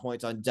valid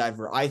points on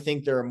Denver. I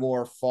think they're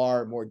a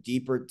far more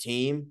deeper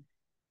team.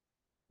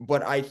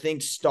 But I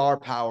think star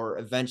power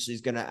eventually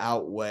is going to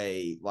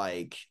outweigh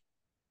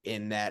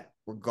in that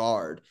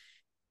regard.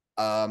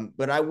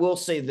 But I will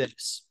say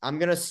this. I'm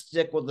going to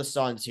stick with the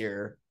Suns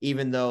here,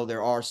 even though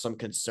there are some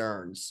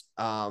concerns.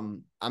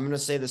 I'm going to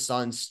say the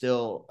Suns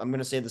still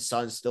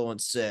in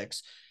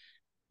 6.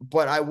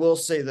 But I will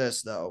say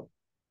this, though.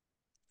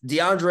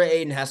 DeAndre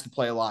Ayton has to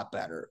play a lot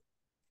better.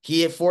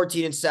 He at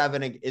 14 and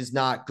 7 is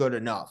not good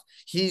enough.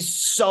 He's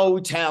so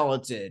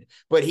talented,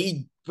 but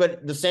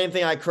the same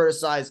thing I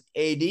criticize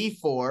AD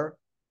for,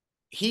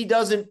 he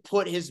doesn't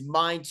put his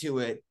mind to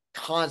it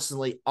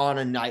constantly on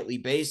a nightly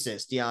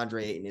basis.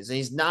 DeAndre Ayton is, and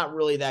he's not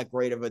really that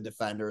great of a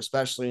defender,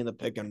 especially in the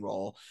pick and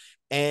roll.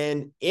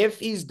 And if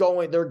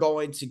they're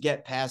going to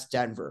get past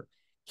Denver,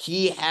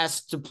 he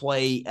has to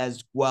play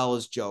as well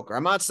as Joker.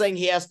 I'm not saying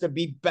he has to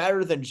be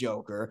better than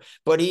Joker,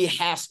 but he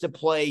has to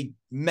play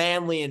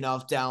manly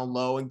enough down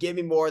low and give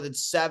me more than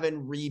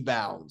 7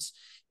 rebounds,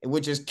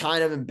 which is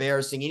kind of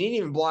embarrassing. He didn't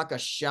even block a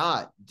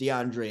shot,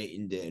 DeAndre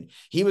Ayton did.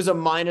 He was a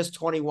minus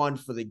 21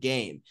 for the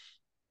game.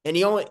 And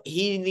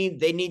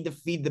they need to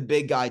feed the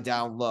big guy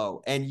down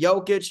low. And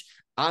Jokic,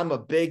 I'm a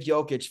big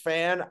Jokic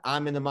fan.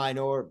 I'm in the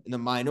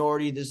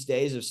minority these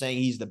days of saying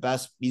he's the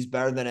best. He's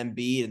better than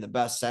Embiid and the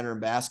best center in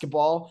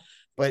basketball.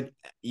 But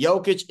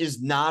Jokic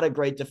is not a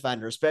great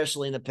defender,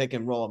 especially in the pick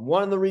and roll. And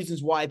one of the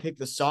reasons why I picked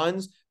the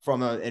Suns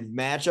from a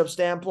matchup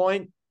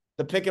standpoint,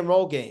 the pick and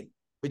roll game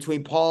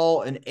between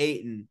Paul and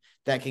Ayton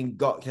that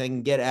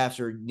can get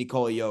after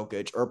Nikola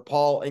Jokic, or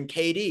Paul and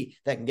KD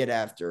that can get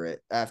after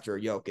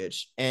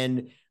Jokic.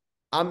 And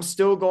I'm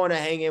still going to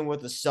hang in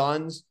with the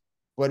Suns.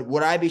 But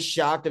would I be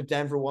shocked if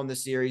Denver won the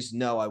series?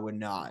 No, I would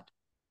not.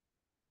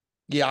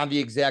 Yeah, I'm the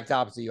exact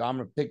opposite of you. I'm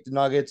going to pick the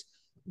Nuggets.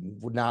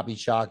 Would not be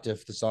shocked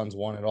if the Suns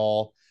won at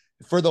all.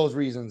 For those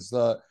reasons,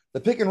 the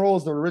pick and roll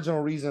is the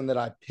original reason that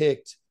I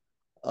picked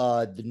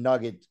the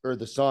Nuggets or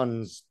the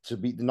Suns to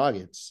beat the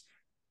Nuggets.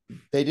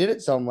 They did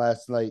it some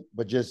last night,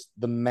 but just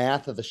the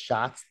math of the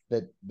shots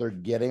that they're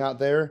getting out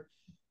there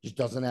just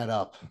doesn't add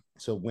up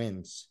to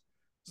wins.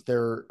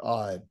 They're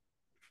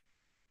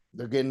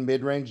they're getting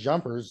mid-range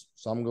jumpers.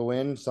 Some go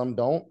in, some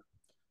don't,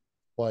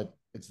 but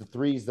it's the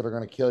threes that are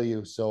going to kill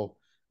you. So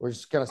we're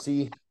just going to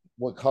see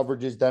what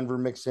coverages Denver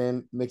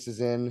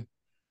mixes in.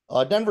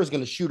 Denver's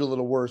going to shoot a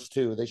little worse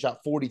too. They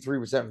shot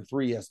 43% from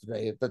three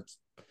yesterday. That's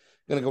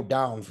going to go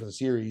down for the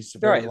series.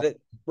 Right.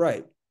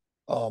 Right.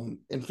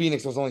 And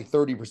Phoenix was only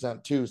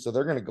 30% too, so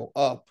they're going to go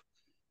up.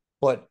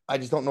 But I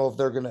just don't know if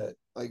they're going to,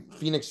 like,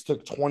 Phoenix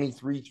took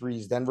 23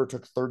 threes, Denver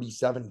took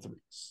 37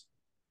 threes.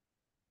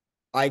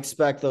 I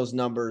expect those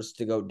numbers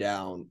to go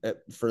down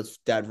for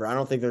Denver. I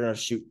don't think they're going to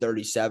shoot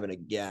 37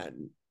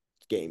 again,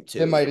 game two.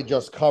 They might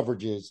adjust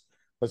coverages,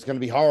 but it's going to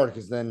be hard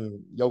because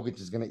then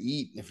Jokic is going to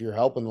eat if you're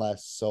helping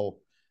less. So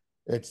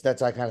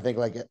that's I kind of think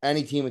like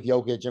any team with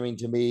Jokic. I mean,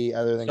 to me,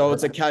 other than so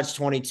it's a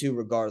catch-22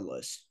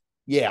 regardless.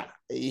 Yeah,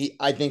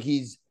 I think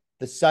he's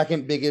the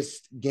second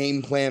biggest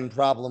game plan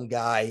problem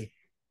guy.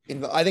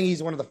 I think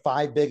he's one of the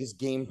 5 biggest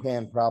game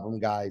plan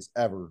problem guys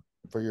ever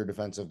for your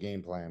defensive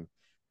game plan,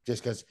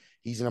 just because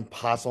he's an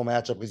impossible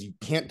matchup because you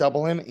can't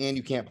double him and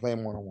you can't play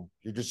him one-on-one.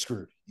 You're just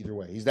screwed either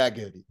way. He's that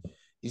good.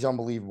 He's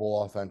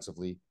unbelievable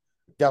offensively.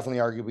 Definitely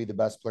arguably the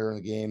best player in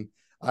the game.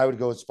 I would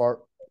go as far,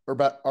 he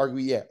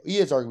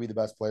is arguably the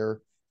best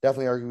player.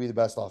 Definitely arguably the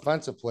best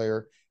offensive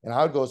player. And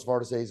I would go as far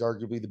to say he's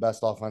arguably the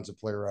best offensive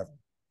player ever.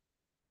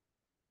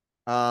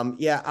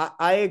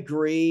 I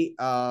agree.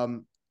 I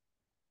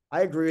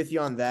agree with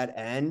you on that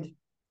end.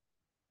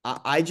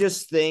 I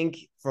just think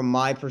from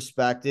my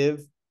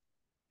perspective,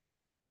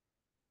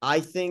 I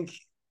think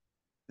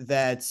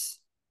that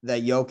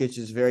Jokic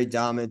is very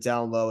dominant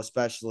down low,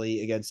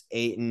 especially against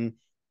Ayton.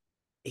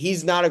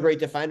 He's not a great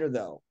defender,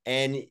 though.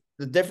 And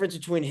the difference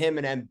between him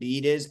and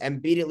Embiid is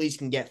Embiid at least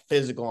can get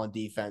physical on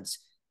defense,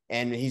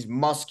 and he's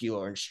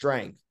muscular and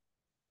strength.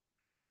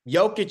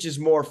 Jokic is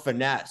more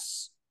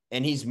finesse,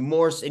 and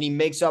he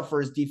makes up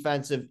for his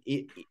defensive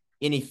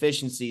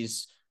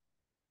inefficiencies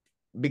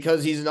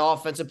because he's an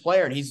offensive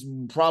player, and he's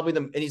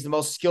the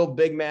most skilled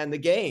big man in the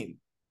game.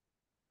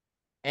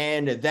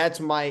 And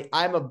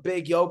I'm a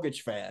big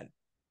Jokic fan,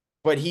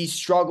 but he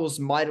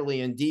struggles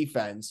mightily in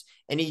defense.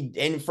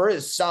 And for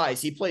his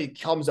size,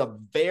 comes up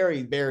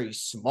very, very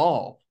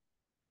small.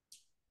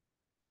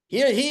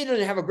 He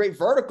doesn't have a great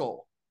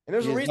vertical. And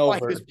there's a reason why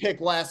he was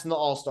picked last in the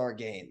All-Star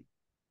game.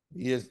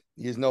 He is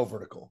no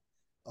vertical.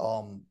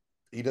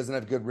 He doesn't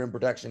have good rim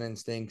protection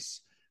instincts.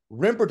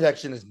 Rim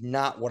protection is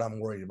not what I'm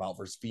worried about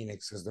versus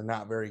Phoenix because they're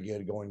not very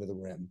good going to the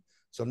rim.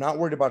 So I'm not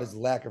worried about his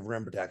lack of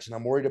rim protection.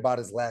 I'm worried about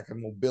his lack of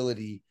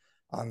mobility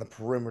on the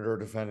perimeter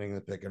defending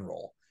the pick and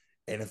roll.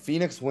 And if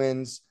Phoenix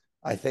wins,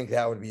 I think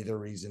that would be the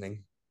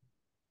reasoning.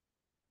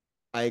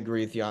 I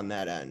agree with you on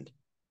that end.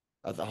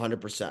 That's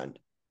 100%.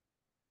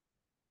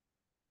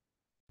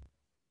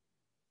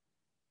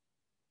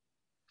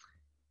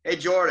 Hey,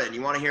 Jordan,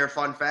 you want to hear a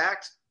fun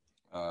fact?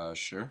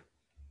 Sure.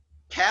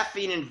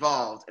 Caffeine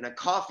involved in a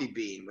coffee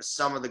bean was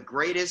some of the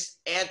greatest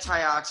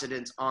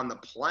antioxidants on the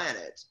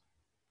planet.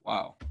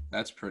 Wow,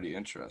 that's pretty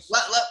interesting.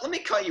 Let me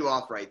cut you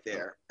off right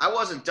there. I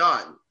wasn't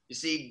done. You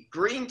see,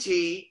 green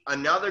tea,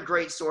 another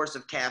great source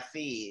of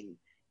caffeine,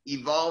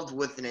 evolved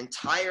with an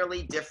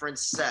entirely different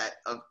set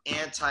of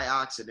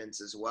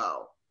antioxidants as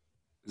well.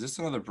 Is this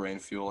another Brain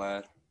Fuel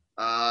ad?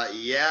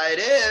 Yeah, it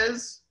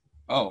is.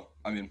 Oh,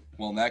 in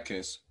that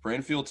case,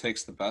 Brain Fuel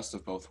takes the best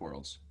of both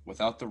worlds,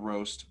 without the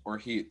roast or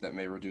heat that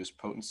may reduce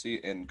potency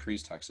and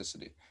increase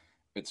toxicity.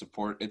 Its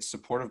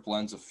supportive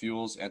blends of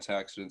fuels,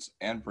 antioxidants,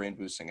 and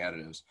brain-boosting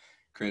additives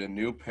create a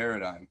new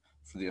paradigm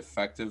for the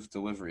effective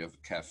delivery of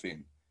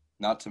caffeine.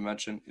 Not to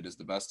mention, it is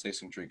the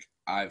best-tasting drink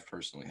I've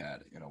personally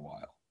had in a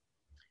while.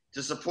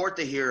 To support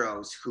the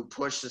heroes who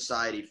push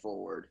society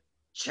forward,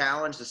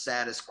 challenge the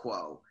status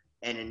quo,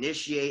 and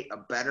initiate a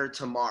better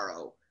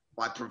tomorrow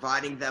by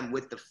providing them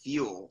with the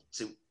fuel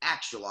to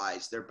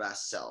actualize their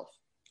best self.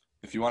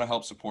 If you want to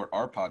help support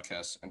our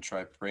podcast and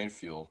try Brain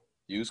Fuel,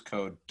 use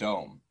code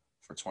DOME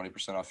for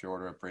 20% off your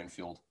order at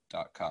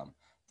brainfuel.com.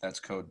 That's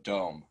code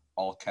DOME,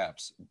 all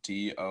caps,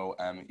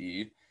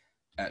 DOME,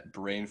 at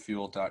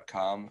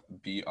brainfuel.com,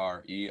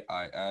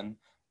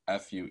 BREINFUEL.com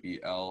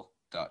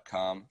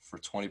for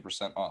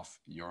 20% off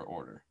your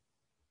order.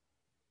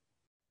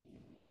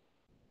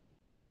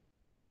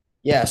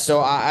 Yeah,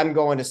 so I'm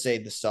going to say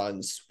the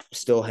Suns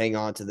still hang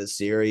on to the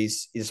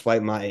series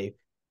despite my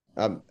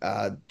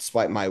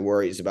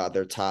worries about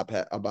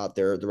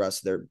the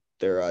rest of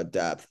their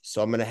depth.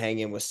 So I'm going to hang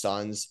in with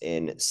Suns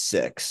in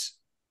 6.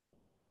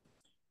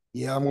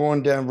 Yeah, I'm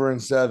going Denver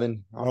in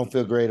 7. I don't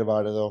feel great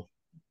about it though.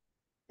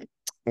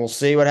 We'll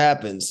see what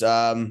happens.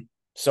 So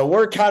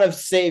we're kind of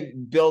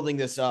building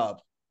this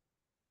up.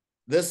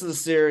 This is a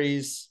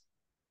series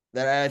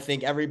that I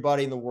think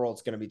everybody in the world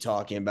is going to be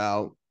talking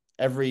about.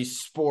 Every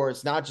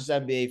sports, not just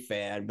NBA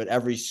fan, but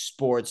every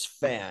sports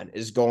fan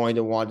is going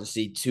to want to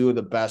see two of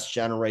the best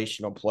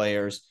generational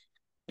players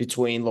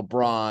between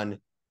LeBron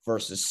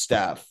versus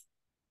Steph.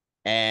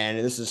 And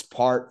this is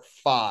part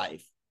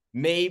 5.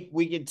 Maybe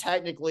we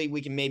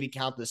can maybe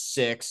count the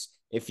 6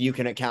 if you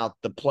can account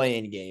the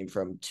play-in game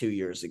from 2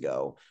 years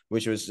ago,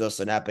 which was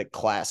just an epic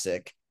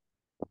classic.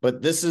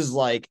 But this is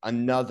like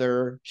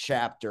another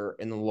chapter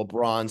in the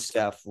LeBron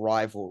Steph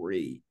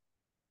rivalry.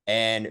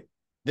 And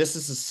this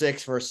is a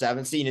 6 for a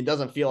 7 seed. It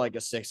doesn't feel like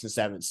a 6 and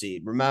 7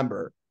 seed.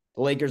 Remember,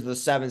 the Lakers are the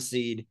 7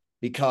 seed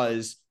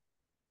because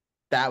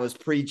that was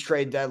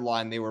pre-trade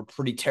deadline. They were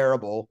pretty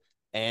terrible,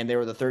 and they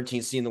were the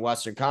 13th seed in the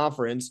Western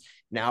Conference.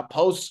 Now,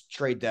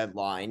 post-trade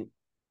deadline,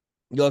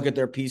 you look at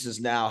their pieces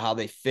now, how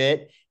they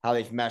fit, how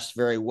they've meshed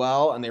very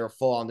well, and they were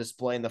full on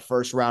display in the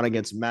first round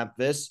against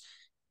Memphis.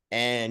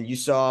 And you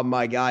saw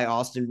my guy,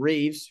 Austin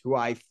Reeves, who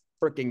I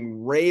freaking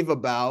rave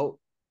about,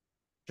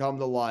 come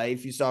to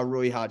life. You saw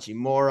Rui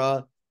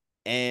Hachimura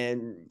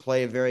and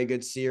play a very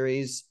good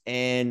series.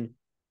 And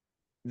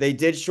they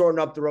did shorten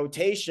up the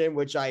rotation,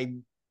 which I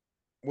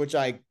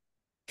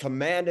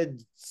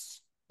commanded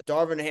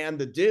Darvin Ham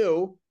to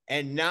do,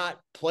 and not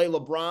play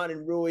LeBron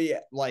and Rui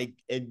like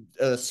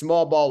a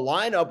small ball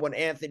lineup when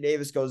Anthony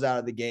Davis goes out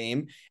of the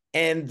game.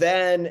 And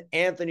then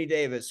Anthony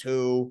Davis,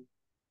 who,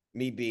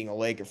 me being a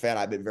Laker fan,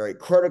 I've been very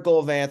critical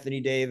of Anthony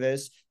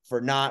Davis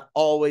for not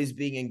always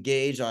being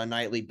engaged on a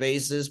nightly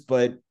basis,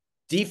 but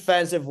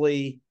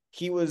defensively,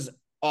 he was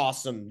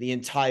awesome the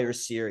entire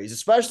series,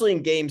 especially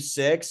in game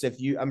 6.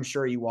 I'm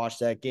sure you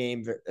watched that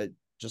game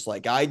just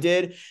like I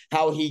did,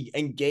 how he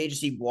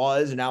engaged he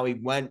was and how he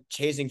went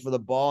chasing for the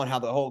ball and how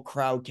the whole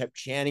crowd kept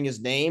chanting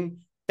his name.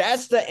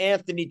 That's the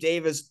Anthony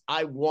Davis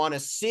I want to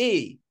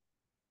see.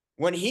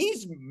 When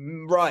he's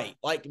right,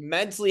 like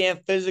mentally and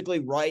physically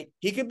right,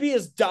 he could be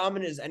as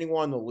dominant as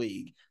anyone in the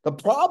league. The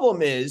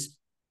problem is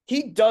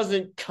he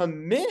doesn't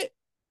commit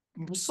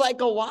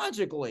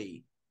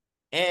psychologically.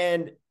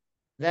 And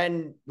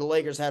then the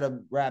Lakers had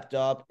him wrapped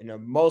up in a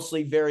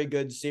mostly very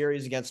good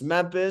series against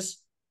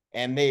Memphis,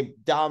 and they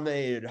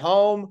dominated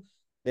home.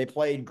 They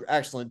played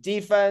excellent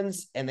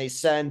defense, and they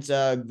sent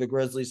the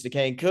Grizzlies to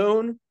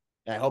Cancun.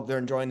 I hope they're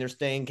enjoying their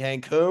stay in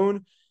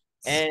Cancun.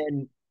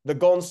 And the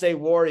Golden State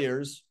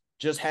Warriors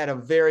just had a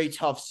very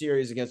tough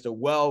series against a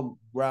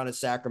well-rounded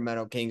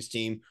Sacramento Kings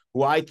team,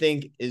 who I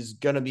think is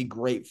going to be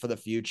great for the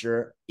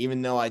future,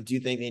 even though I do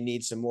think they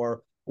need some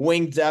more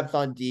wing depth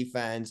on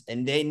defense,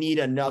 and they need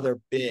another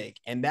big.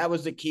 And that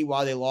was the key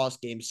why they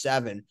lost game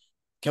 7.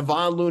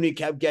 Kevon Looney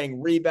kept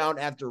getting rebound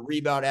after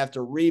rebound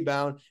after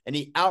rebound, and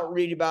he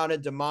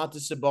out-rebounded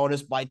Domantas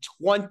Sabonis by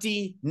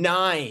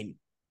 29.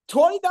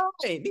 29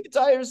 the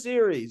entire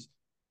series.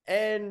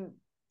 And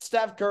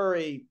Steph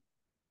Curry,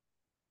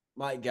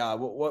 my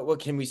God, what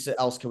can we say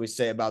else can we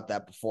say about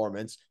that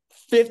performance?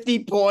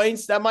 50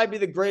 points. That might be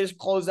the greatest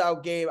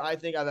closeout game I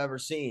think I've ever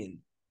seen.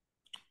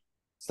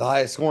 It's the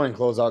highest scoring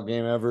closeout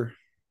game ever.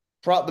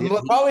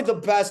 Probably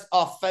the best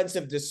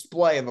offensive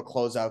display of a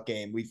closeout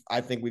game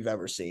I think we've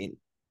ever seen.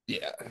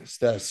 Yeah,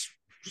 Steph's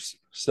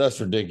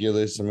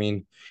ridiculous. I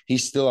mean,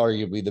 he's still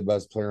arguably the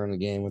best player in the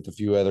game with a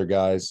few other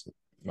guys.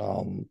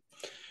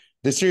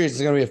 This series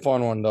is gonna be a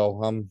fun one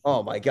though.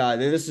 Oh my God,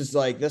 this is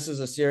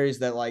a series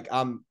that like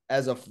I'm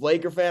as a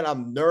Laker fan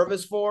I'm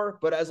nervous for,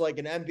 but as like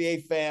an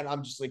NBA fan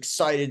I'm just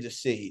excited to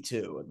see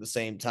too at the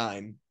same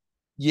time.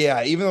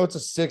 Yeah, even though it's a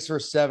 6 or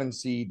 7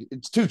 seed,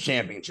 it's 2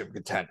 championship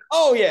contenders.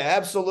 Oh yeah,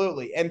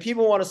 absolutely. And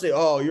people want to say,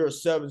 "Oh, you're a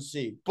 7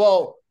 seed."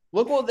 Well,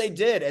 look what they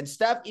did. And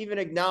Steph even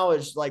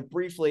acknowledged like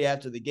briefly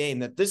after the game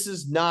that this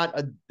is not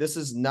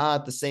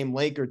the same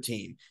Laker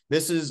team.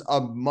 This is a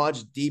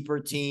much deeper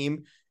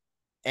team.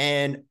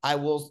 And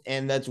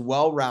that's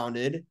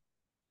well-rounded.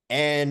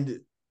 And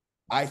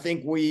I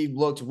think we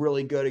looked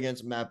really good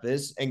against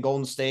Memphis, and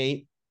Golden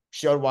State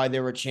showed why they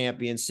were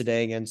champions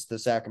today against the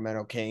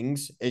Sacramento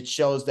Kings. It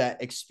shows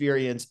that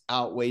experience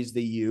outweighs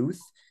the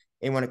youth.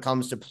 And when it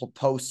comes to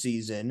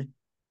postseason,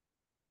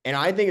 and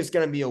I think it's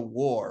going to be a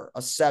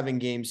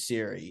 7-game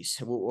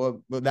series.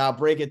 Now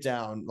break it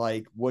down.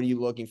 Like, what are you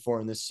looking for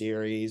in this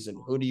series, and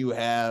who do you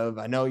have?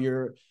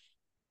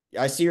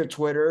 I see your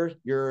Twitter.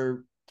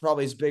 You're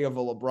probably as big of a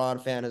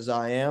LeBron fan as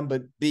I am,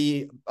 but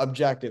be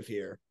objective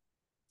here.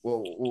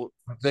 I'm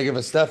big of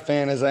a Steph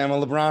fan as I am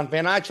a LeBron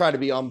fan. I try to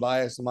be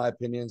unbiased in my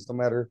opinions, no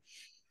matter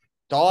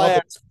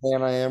how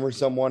fan I am or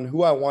someone.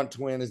 Who I want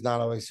to win is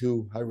not always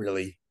who I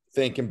really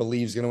think and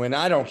believe is going to win.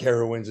 I don't care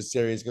who wins a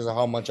series because of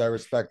how much I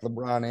respect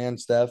LeBron and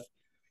Steph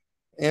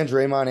and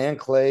Draymond and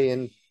Clay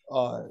and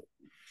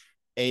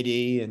AD.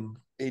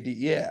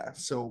 Yeah,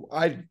 so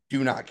I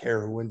do not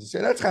care who wins a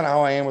series. That's kind of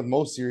how I am with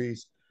most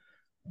series.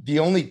 The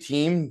only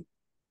team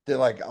that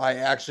like I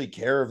actually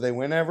care if they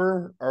win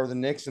ever are the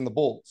Knicks and the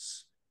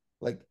Bulls.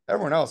 Like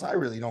everyone else, I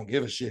really don't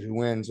give a shit who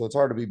wins. So it's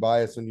hard to be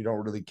biased when you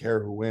don't really care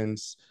who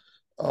wins.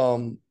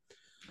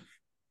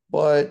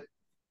 But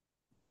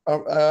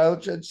I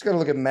just got to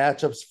look at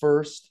matchups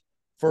first.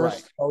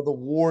 Right. How the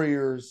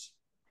Warriors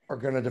are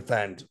going to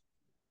defend.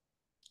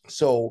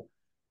 So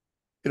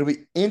it'll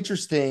be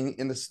interesting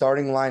in the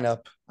starting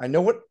lineup. I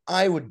know what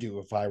I would do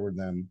if I were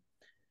them.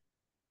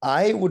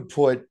 I would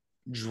put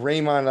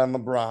Draymond on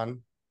LeBron.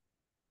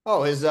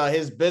 Oh,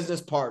 his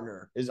business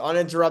partner, his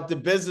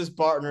uninterrupted business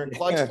partner and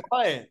clutch Yeah.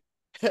 client.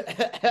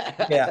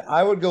 Yeah,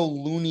 I would go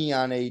Looney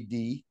on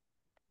AD.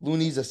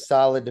 Looney's a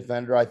solid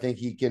defender. I think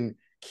he can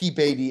keep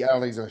AD. I don't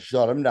think he's going to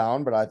shut him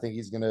down, but I think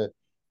he's going to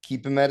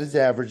keep him at his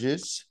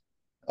averages.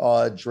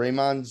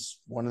 Draymond's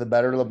one of the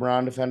better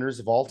LeBron defenders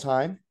of all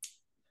time.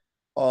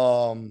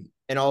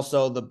 And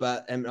also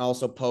and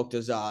also poked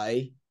his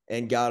eye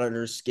and got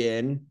under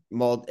skin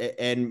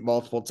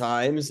multiple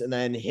times, and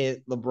then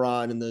hit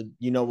LeBron in the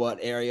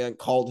area and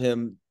called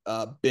him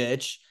a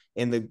bitch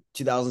in the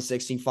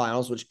 2016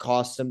 finals, which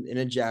cost him an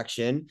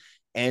ejection.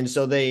 And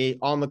so they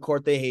on the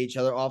court they hate each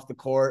other. Off the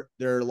court,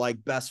 they're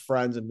like best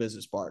friends and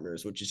business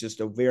partners, which is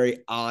just a very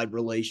odd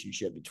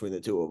relationship between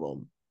the two of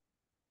them.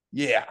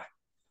 Yeah.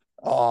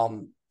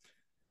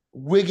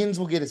 Wiggins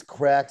will get his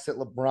cracks at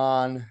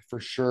LeBron for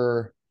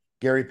sure.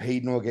 Gary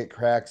Payton will get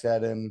cracks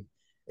at him,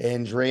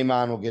 and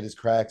Draymond will get his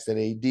cracks at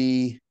AD.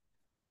 It'll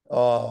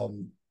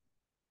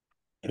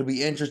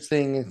be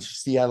interesting to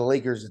see how the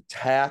Lakers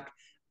attack.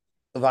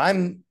 If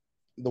I'm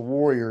the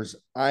Warriors,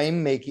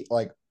 I'm making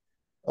like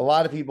a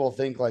lot of people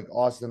think like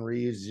Austin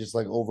Reeves is just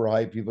like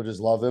overhyped. People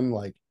just love him.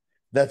 Like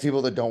that's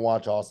people that don't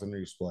watch Austin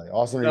Reeves play.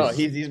 Austin No,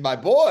 Reeves, he's my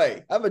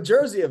boy. I have a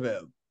jersey of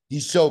him.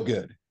 he's so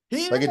good.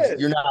 He Like it's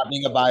is. you're not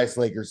being a biased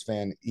Lakers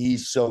fan.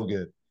 He's so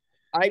good.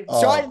 I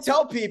try to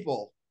tell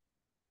people.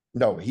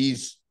 No,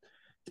 he's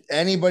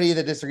anybody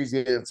that disagrees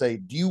and say,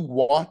 do you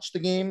watch the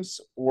games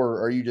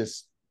or are you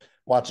just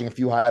watching a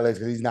few highlights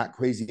because he's not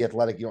crazy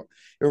athletic? You know,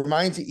 it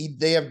reminds you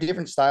they have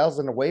different styles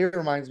in a way. It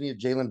reminds me of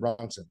Jalen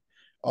Brunson.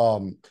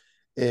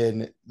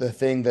 In the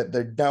thing that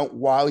they don't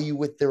wow you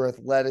with their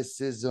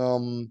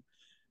athleticism,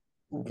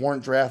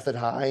 weren't drafted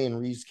high. In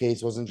Reeves'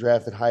 case, wasn't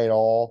drafted high at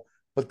all,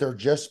 but they're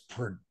just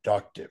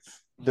productive.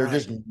 They're Right.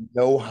 just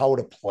know how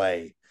to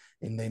play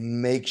and they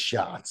make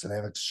shots and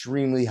have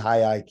extremely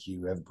high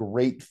IQ, have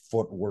great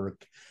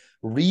footwork.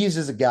 Reeves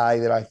is a guy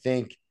that I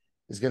think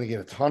is going to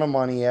get a ton of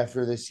money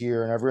after this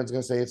year, and everyone's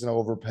going to say it's an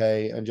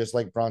overpay. And just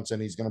like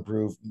Brunson, he's going to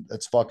prove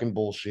that's fucking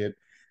bullshit.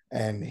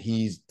 And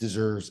he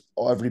deserves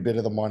every bit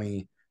of the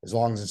money as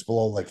long as it's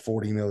below like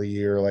 40 mil a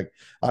year. Like,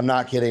 I'm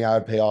not kidding. I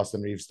would pay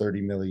Austin Reeves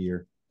 30 mil a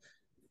year.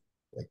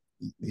 Like,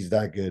 he's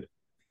that good.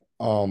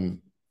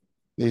 Um,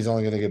 he's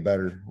only going to get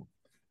better.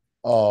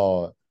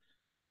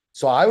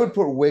 So I would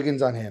put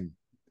Wiggins on him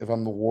if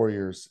I'm the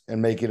Warriors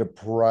and make it a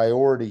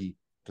priority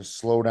to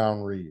slow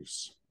down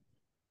Reeves.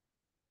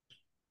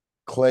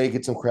 Clay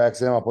gets some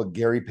cracks in him. I'll put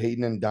Gary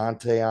Payton and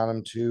Dante on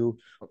him too.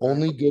 Okay.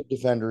 Only good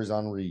defenders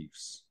on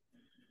Reeves.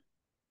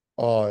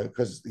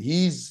 Because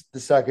he's the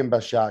second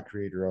best shot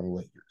creator on the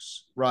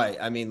Lakers. Right.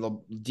 I mean,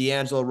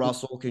 D'Angelo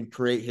Russell can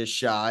create his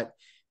shot.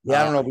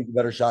 Yeah, I don't know if he's a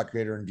better shot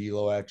creator than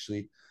D'Lo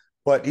actually,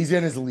 but he's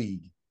in his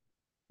league.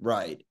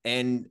 Right.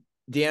 And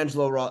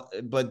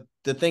but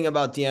the thing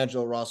about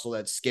D'Angelo Russell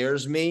that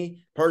scares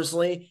me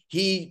personally,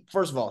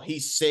 first of all, he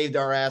saved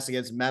our ass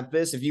against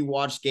Memphis. If you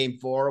watched game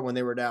 4 when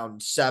they were down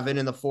 7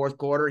 in the fourth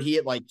quarter, he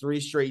hit like 3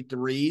 straight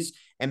threes,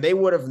 and they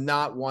would have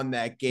not won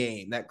that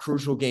game, that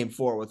crucial game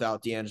 4,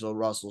 without D'Angelo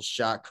Russell's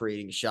shot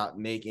creating, shot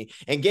making.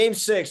 And game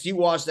 6, you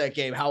watched that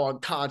game, how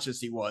unconscious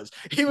he was.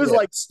 He was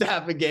like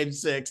Steph in game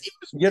 6.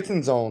 He gets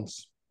in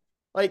zones.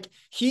 Like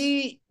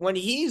when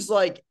he's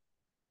like,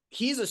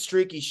 he's a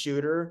streaky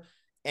shooter,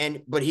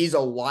 but he's a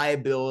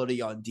liability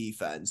on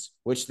defense,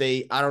 which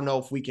I don't know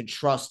if we can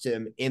trust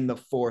him in the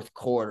fourth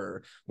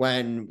quarter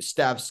when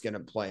Steph's going to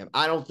play him.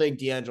 I don't think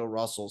D'Angelo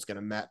Russell's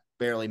going to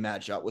barely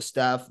match up with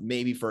Steph,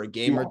 maybe for a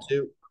game or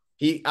two.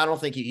 I don't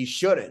think he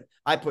shouldn't.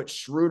 I put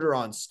Schroeder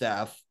on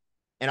Steph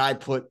and I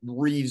put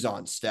Reeves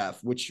on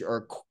Steph, which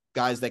are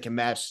guys that can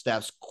match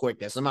Steph's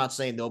quickness. I'm not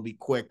saying they'll be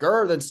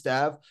quicker than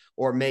Steph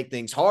or make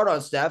things hard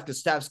on Steph, because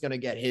Steph's going to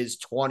get his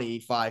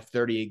 25,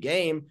 30 a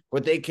game,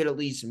 but they could at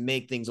least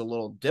make things a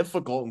little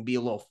difficult and be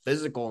a little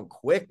physical and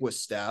quick with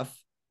Steph.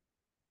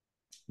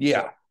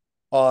 Yeah.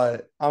 I'm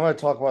going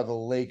to talk about the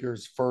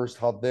Lakers first,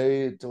 how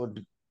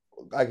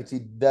I could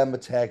see them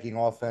attacking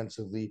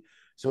offensively.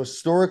 So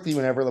historically,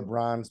 whenever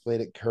LeBron's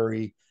played at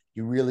Curry,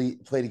 he really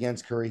played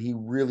against Curry. He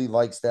really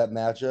likes that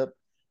matchup.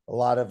 A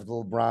lot of the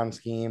LeBron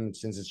scheme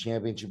since his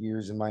championship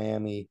years in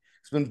Miami,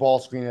 it's been ball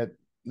screen at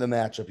the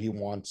matchup he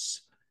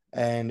wants.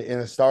 And in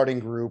a starting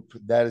group,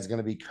 that is going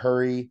to be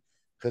Curry,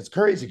 because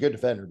Curry's a good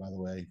defender, by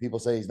the way. People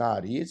say he's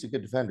not. He is a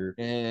good defender.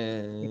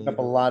 Giving up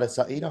a lot of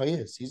size. He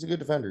is. He's a good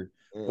defender,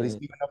 but he's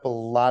giving up a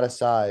lot of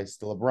size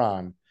to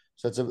LeBron.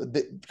 So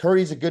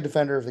Curry's a good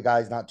defender if the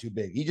guy's not too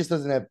big. He just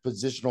doesn't have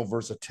positional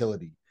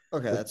versatility.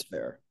 Okay, that's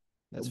fair.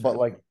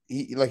 But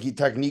he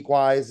technique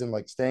wise and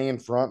like staying in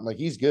front, like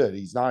he's good.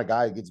 He's not a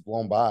guy that gets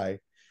blown by,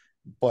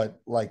 but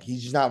like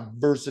he's just not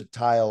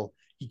versatile.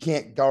 He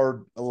can't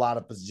guard a lot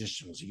of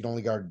positions. He can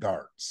only guard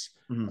guards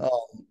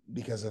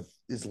because of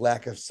his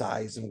lack of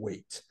size and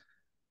weight.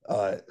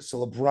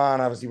 So LeBron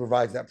obviously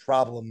provides that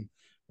problem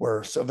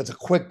where, so if it's a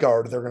quick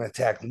guard, they're going to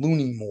attack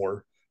Looney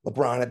more.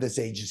 LeBron at this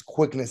age, his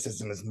quickness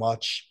isn't as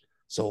much.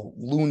 So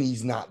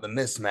Looney's not the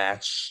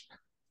mismatch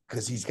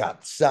because he's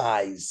got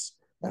size.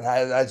 And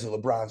that's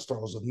what LeBron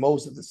struggles with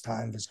most of this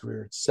time of his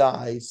career. It's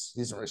size.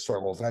 He doesn't really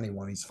struggle with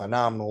anyone. He's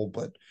phenomenal,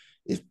 but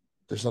if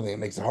there's something that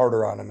makes it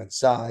harder on him, it's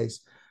size.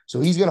 So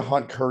he's going to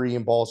hunt Curry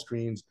and ball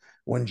screens.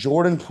 When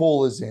Jordan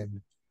Poole is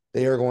in,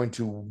 they are going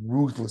to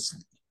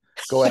ruthlessly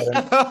go at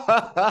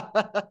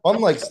him.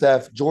 Unlike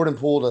Steph, Jordan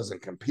Poole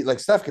doesn't compete. Like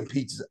Steph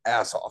competes his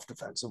ass off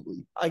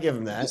defensively. I give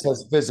him He that. just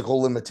has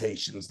physical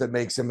limitations that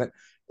makes him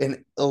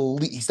an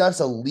elite. He's not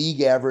a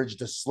league average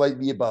to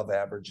slightly above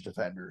average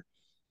defender.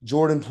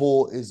 Jordan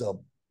Poole is a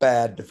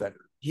bad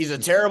defender. He's a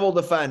terrible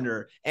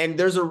defender. And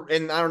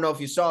and I don't know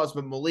if you saw this,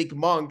 but Malik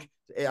Monk,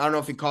 I don't know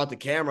if he caught the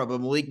camera, but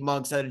Malik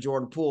Monk said to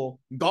Jordan Poole,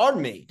 guard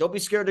me. Don't be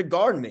scared to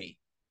guard me.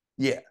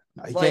 Yeah.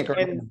 He like,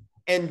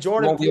 and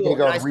Jordan Poole,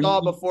 and I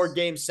saw before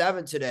game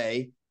 7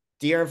 today,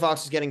 De'Aaron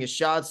Fox is getting his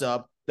shots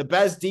up. The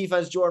best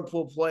defense Jordan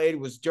Poole played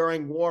was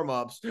during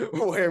warmups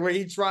where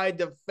he tried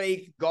to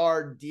fake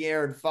guard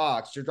De'Aaron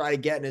Fox to try to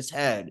get in his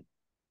head.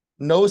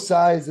 No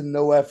size and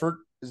no effort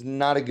is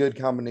not a good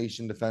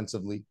combination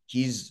defensively.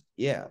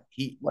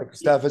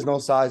 Steph has no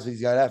size, but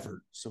he's got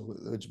effort, so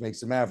which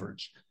makes him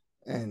average.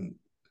 And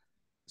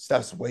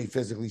Steph's way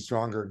physically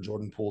stronger than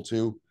Jordan Poole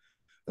too.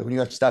 Like when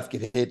you have Steph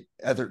get hit,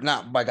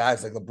 not by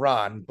guys like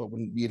LeBron, but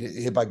when you get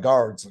hit by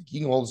guards, like he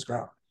can hold his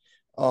ground.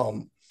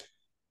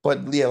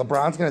 But yeah,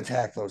 LeBron's going to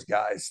attack those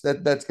guys.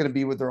 That's going to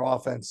be with their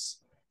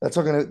offense. That's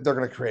what they're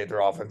going to create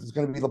their offense. It's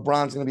going to be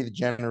LeBron's going to be the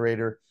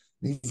generator.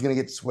 He's going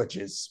to get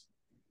switches.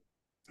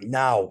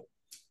 Now,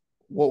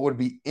 what would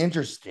be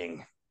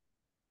interesting?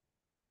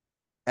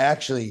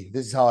 Actually,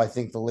 this is how I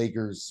think the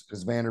Lakers,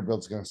 because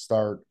Vanderbilt's going to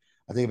start.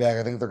 I think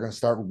they're going to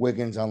start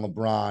Wiggins on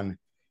LeBron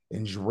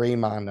and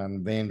Draymond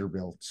on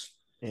Vanderbilt.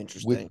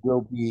 Interesting. Which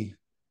will be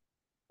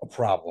a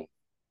problem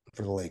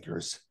for the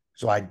Lakers.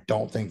 So I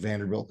don't think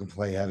Vanderbilt can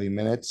play heavy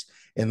minutes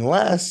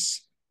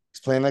unless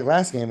he's playing like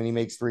last game and he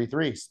makes 3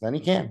 threes. Then he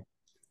can.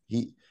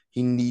 He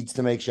needs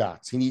to make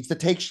shots. He needs to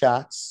take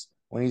shots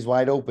when he's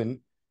wide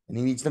open, and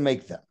he needs to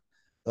make them.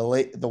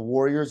 The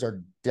Warriors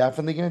are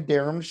definitely going to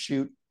dare him to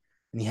shoot,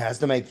 and he has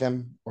to make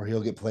them, or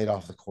he'll get played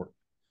off the court.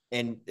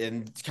 And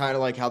it's kind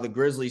of like how the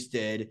Grizzlies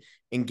did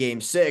in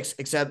game 6,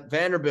 except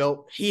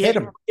Vanderbilt, he hit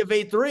him. Give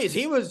 8 threes.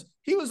 He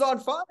was on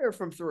fire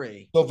from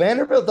 3. So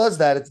Vanderbilt does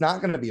that. It's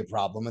not going to be a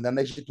problem. And then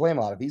they should play him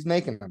a lot if he's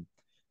making them.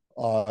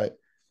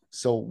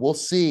 So we'll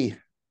see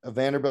if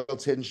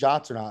Vanderbilt's hitting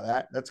shots or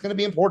not. That's going to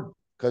be important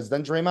because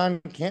then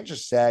Draymond can't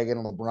just sag in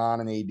LeBron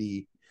and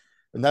AD.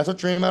 And that's what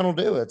Draymond will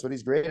do. That's what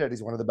he's great at.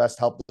 He's one of the best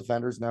help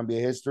defenders in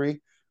NBA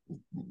history.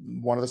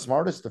 One of the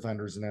smartest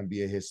defenders in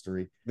NBA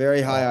history.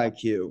 Very high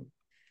IQ.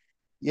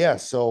 Yeah,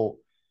 so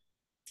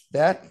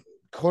that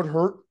could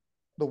hurt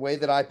the way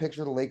that I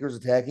picture the Lakers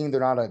attacking. They're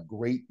not a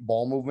great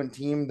ball movement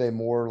team. They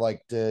more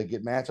like to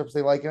get matchups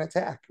they like and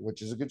attack,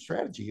 which is a good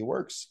strategy. It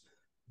works.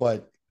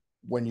 But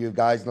when you have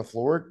guys on the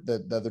floor,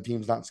 the other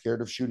team's not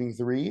scared of shooting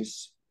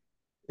threes,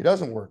 it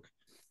doesn't work.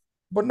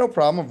 But no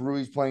problem if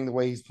Rui's playing the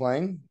way he's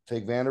playing.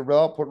 Take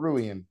Vanderbilt, put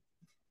Rui in.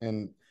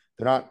 And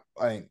they're not,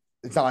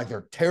 it's not like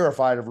they're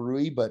terrified of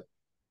Rui, but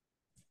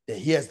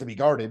he has to be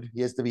guarded.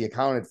 He has to be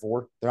accounted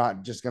for. They're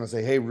not just going to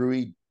say, hey,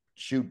 Rui,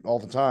 shoot all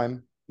the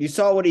time. You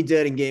saw what he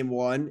did in game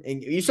 1,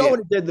 and you saw what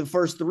he did the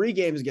first 3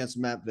 games against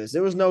Memphis.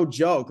 It was no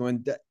joke.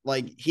 When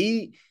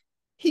he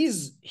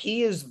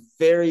is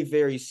very,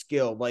 very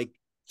skilled. Like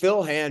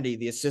Phil Handy,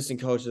 the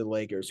assistant coach of the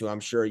Lakers, who I'm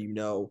sure you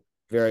know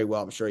very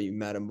well. I'm sure you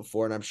met him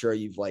before, and I'm sure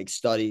you've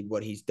studied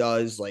what he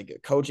does,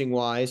 coaching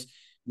wise.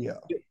 Yeah.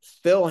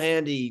 Phil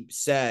Handy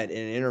said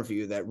in an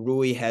interview that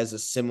Rui has a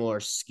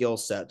similar skill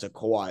set to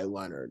Kawhi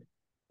Leonard.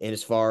 And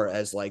as far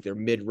as their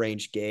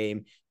mid-range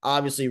game,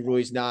 obviously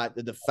Rui's not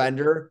the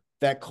defender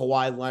that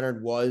Kawhi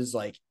Leonard was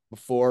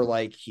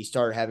before he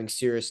started having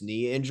serious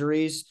knee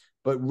injuries.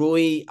 But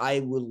Rui, I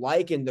would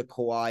liken to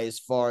Kawhi as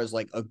far as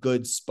a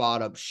good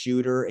spot up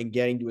shooter and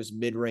getting to his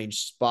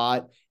mid-range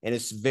spot. And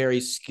it's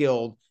very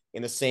skilled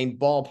in the same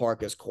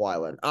ballpark as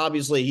Kawhi Leonard.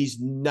 Obviously, he's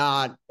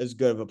not as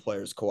good of a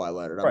player as Kawhi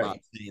Leonard. I'm not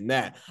saying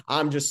that.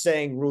 I'm just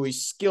saying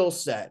Rui's skill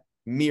set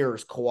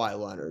mirrors Kawhi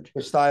Leonard.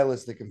 They're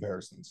stylistic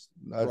comparisons.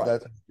 That's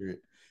accurate.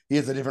 He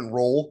has a different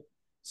role,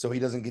 so he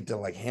doesn't get to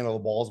handle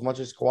the ball as much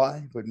as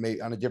Kawhi, but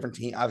maybe on a different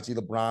team. Obviously,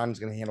 LeBron's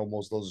going to handle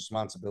most of those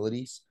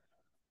responsibilities,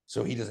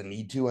 so he doesn't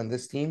need to on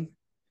this team.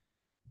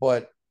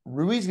 But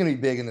Rui's going to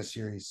be big in this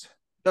series.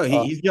 No,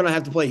 he's going to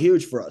have to play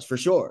huge for us, for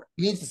sure.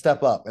 He needs to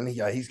step up, and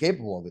he's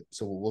capable of it.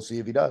 So we'll see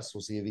if he does. We'll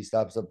see if he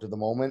steps up to the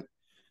moment.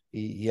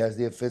 He has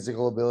the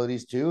physical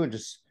abilities too, and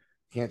just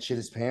can't shit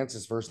his pants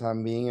his first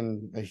time being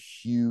in a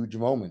huge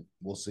moment.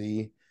 We'll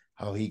see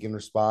how he can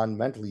respond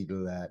mentally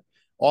to that.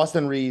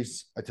 Austin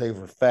Reeves, I tell you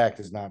for a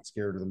fact, is not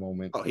scared of the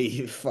moment. Oh,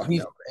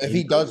 if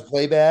he does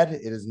play bad,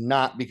 it is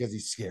not because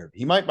he's scared.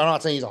 He might. I'm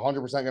not saying he's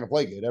 100% going to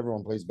play good.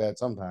 Everyone plays bad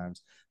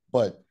sometimes,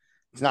 but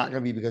it's not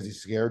going to be because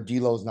he's scared.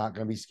 D'Lo's not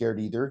going to be scared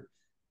either.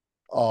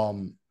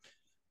 D'Lo,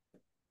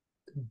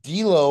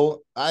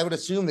 I would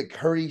assume that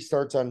Curry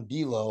starts on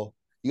D'Lo.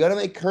 You got to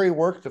make Curry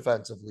work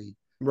defensively.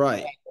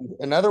 Right.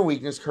 Another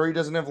weakness, Curry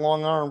doesn't have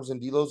long arms,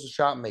 and D'Lo's a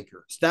shot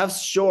maker.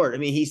 Steph's short. I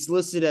mean, he's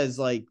listed as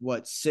like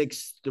what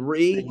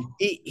 6'3".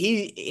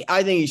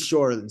 I think he's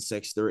shorter than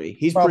 6'3".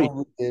 He's pretty.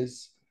 Probably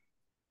is.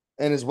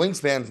 And his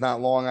wingspan's not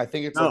long. I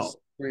think it's like No.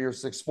 3 or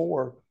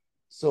 6'4".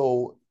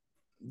 So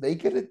they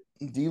could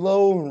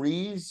D'Lo and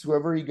Reeves,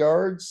 whoever he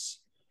guards,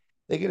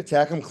 they could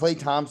attack him. Klay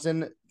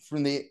Thompson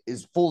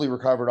is fully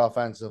recovered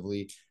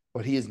offensively,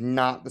 but he is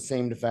not the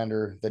same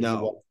defender that he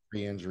was No.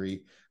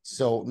 pre-injury.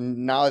 So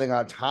now I think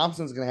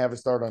Thompson's going to have a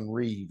start on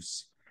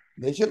Reeves.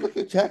 They should look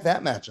to attack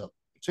that matchup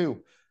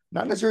too.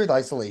 Not necessarily the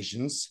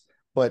isolations,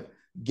 but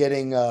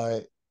getting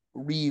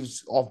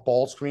Reeves off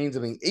ball screens. I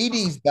mean,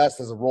 AD's best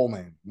as a roll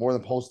man, more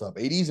than post up.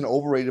 AD's an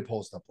overrated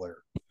post up player.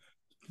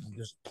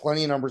 There's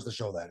plenty of numbers to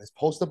show that. His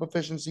post up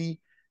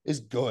efficiency is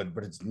good,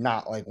 but it's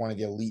not like one of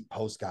the elite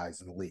post guys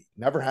in the league.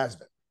 Never has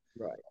been.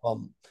 Right.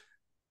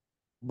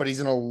 But he's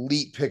an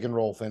elite pick and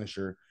roll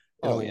finisher.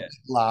 Oh yeah.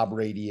 Lob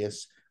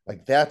radius.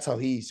 Like that's how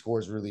he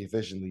scores really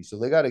efficiently. So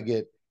they got to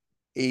get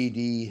AD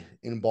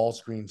in ball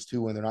screens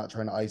too when they're not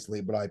trying to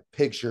isolate. But I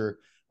picture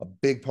a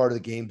big part of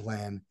the game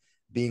plan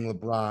being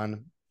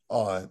LeBron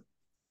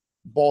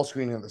ball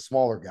screening of the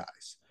smaller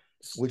guys,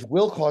 which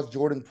will cause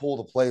Jordan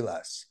Poole to play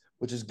less,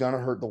 which is going to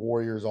hurt the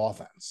Warriors'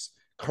 offense.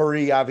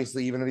 Curry,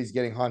 obviously, even if he's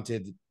getting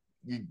hunted,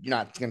 you're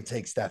not going to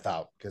take Steph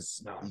out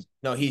because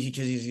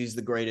he's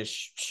the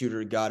greatest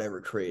shooter God ever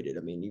created.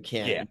 I mean, you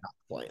can't not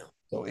play him.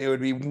 So it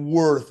would be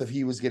worth if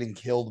he was getting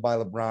killed by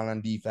LeBron on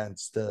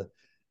defense to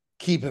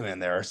keep him in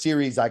there. A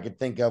series I could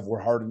think of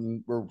where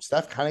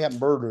Steph kind of got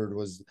murdered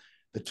was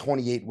the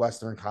 28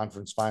 Western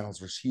Conference Finals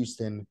versus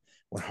Houston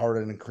when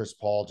Harden and Chris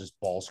Paul just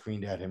ball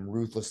screened at him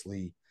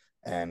ruthlessly,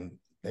 and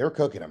they were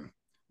cooking him,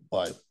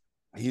 but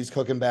he's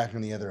cooking back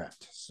on the other end.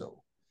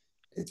 So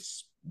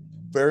it's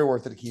very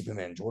worth it to keep him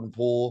in. Jordan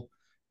Poole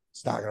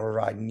is not going to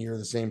provide near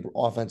the same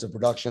offensive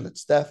production that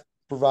Steph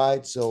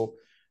provides. So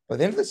by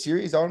the end of the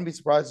series, I wouldn't be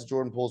surprised if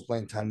Jordan Poole is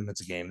playing 10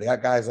 minutes a game. They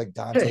got guys like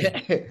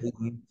Dante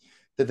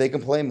that they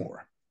can play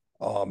more.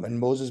 And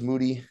Moses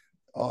Moody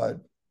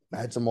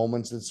had some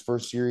moments in his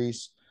first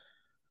series.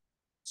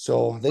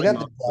 So they got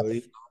the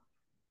depth.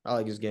 I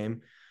like his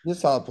game. He's a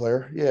solid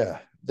player. Yeah.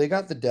 They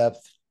got the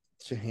depth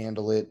to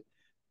handle it.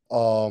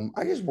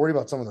 I just worry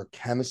about some of their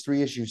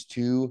chemistry issues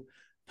too.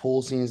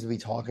 Poole seems to be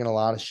talking a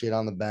lot of shit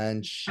on the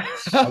bench.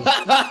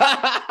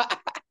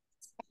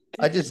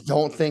 I just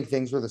don't think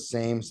things were the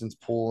same since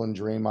Poole and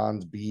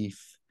Draymond's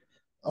beef.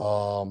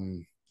 I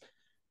mean,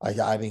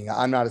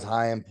 I'm not as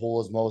high on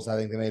Poole as most. I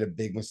think they made a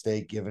big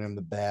mistake giving him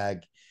the bag.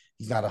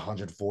 He's not a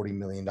 $140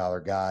 million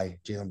guy.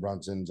 Jalen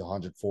Brunson's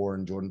 104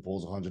 and Jordan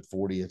Poole's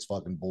 140. It's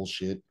fucking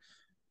bullshit.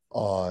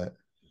 But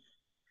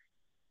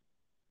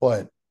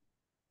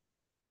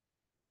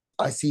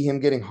I see him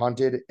getting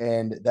hunted,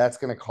 and that's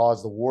going to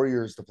cause the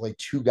Warriors to play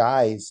two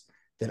guys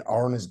that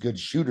aren't as good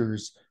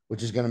shooters,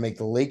 which is going to make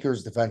the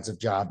Lakers' defensive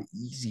job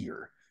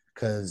easier.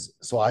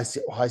 So I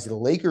see the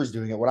Lakers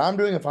doing it. What I'm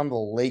doing if I'm the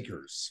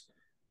Lakers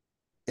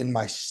in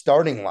my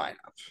starting lineup,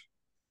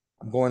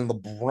 I'm going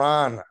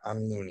LeBron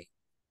on Looney.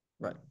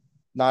 Right.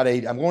 Not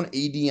AD. I'm going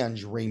AD on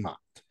Draymond.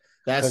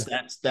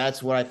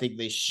 That's what I think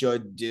they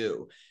should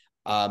do.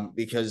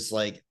 Because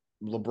like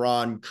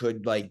LeBron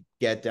could like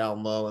get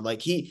down low and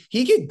like he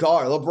could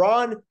guard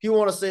LeBron. If you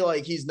want to say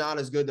like he's not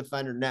as good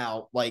defender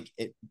now,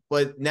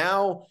 but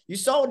now you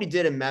saw what he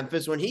did in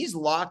Memphis when he's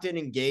locked and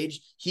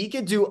engaged. He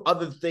could do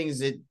other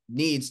things it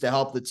needs to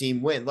help the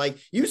team win. Like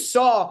you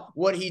saw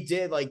what he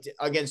did like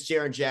against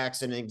Jaren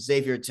Jackson and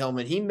Xavier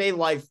Tillman. He made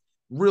life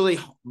really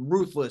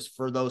ruthless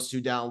for those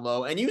two down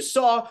low. And you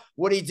saw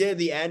what he did at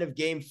the end of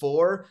game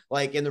 4,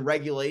 like in the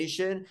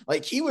regulation,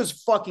 like he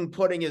was fucking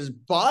putting his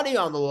body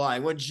on the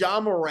line when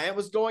John Morant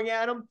was going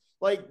at him.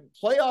 Like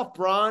playoff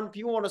Bron,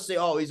 people want to say,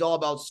 oh, he's all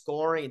about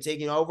scoring and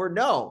taking over.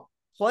 No,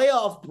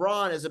 playoff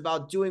Bron is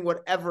about doing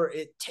whatever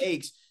it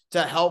takes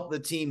to help the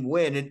team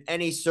win in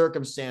any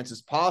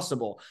circumstances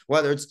possible,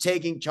 whether it's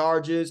taking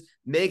charges,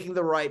 making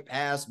the right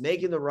pass,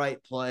 making the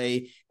right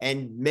play,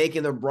 and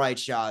making the right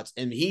shots.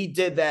 And he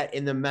did that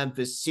in the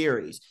Memphis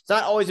series. It's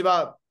not always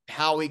about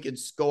how he could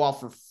go off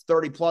for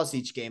 30 plus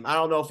each game. I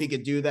don't know if he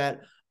could do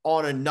that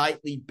on a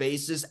nightly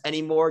basis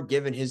anymore,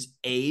 given his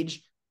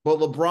age, but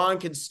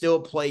LeBron can still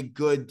play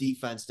good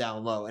defense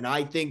down low. And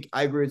I think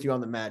I agree with you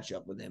on the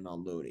matchup with him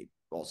on Looney.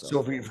 Also.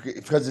 So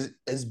because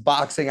his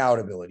boxing out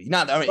ability,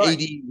 AD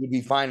would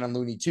be fine on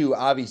Looney too,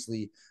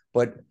 obviously,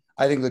 but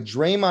I think the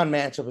Draymond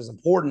matchup is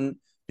important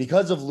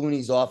because of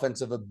Looney's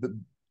offensive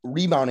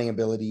rebounding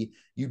ability.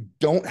 You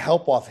don't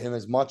help off him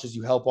as much as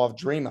you help off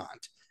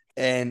Draymond,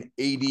 and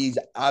AD's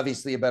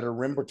obviously a better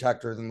rim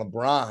protector than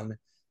LeBron,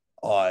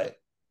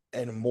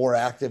 and a more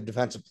active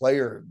defensive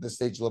player at this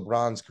stage of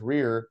LeBron's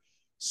career.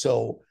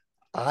 So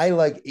I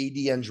like AD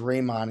and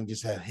Draymond and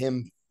just have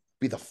him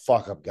be the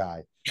fuck up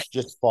guy.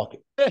 Just fuck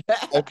it.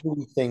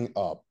 Everything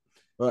up.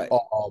 Right.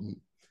 On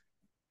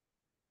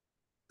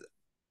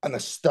the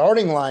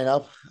starting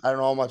lineup, I don't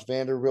know how much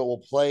Vanderbilt will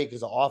play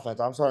because of offense.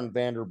 I'm starting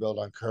Vanderbilt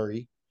on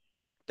Curry.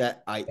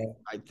 That I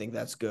think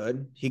that's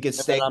good. He could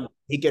stay.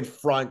 He could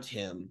front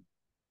him.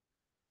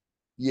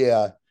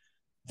 yeah,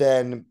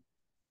 then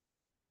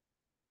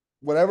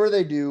whatever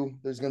they do,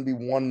 there's going to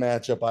be one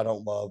matchup I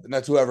don't love, and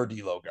that's whoever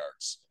D'Lo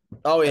guards.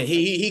 Oh yeah,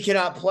 he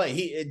cannot play.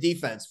 He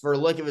defense for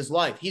the lick of his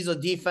life. He's a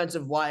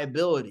defensive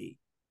liability.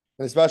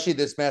 And especially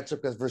this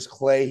matchup because versus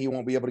Clay, he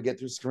won't be able to get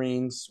through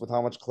screens with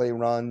how much Clay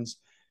runs.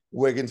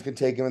 Wiggins can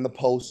take him in the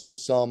post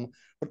some.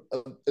 But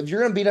if you're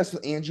going to beat us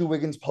with Andrew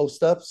Wiggins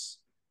post ups,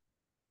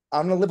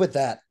 I'm going to live with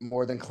that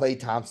more than Clay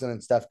Thompson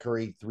and Steph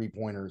Curry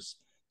 3-pointers.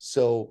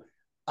 So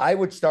I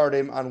would start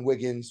him on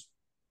Wiggins,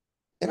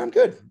 and I'm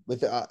good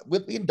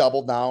with being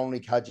doubled down. He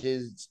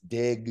catches,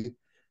 dig.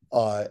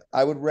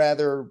 I would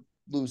rather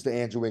lose to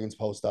Andrew Wiggins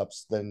post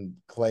ups than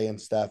Clay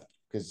and Steph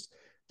because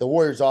the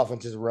Warriors'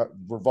 offense is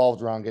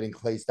revolved around getting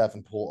Clay, Steph,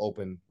 and Poole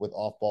open with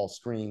off ball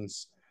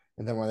screens.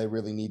 And then when they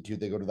really need to,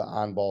 they go to the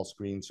on ball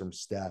screens from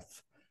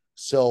Steph.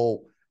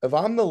 So if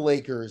I'm the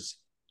Lakers,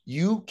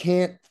 you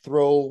can't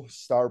throw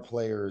star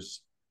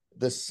players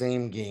the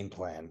same game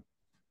plan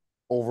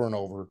over and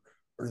over,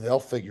 or they'll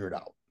figure it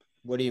out.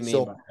 What do you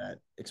mean by that?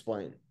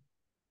 Explain.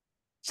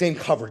 Same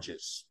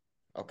coverages.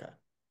 Okay.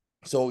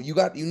 So you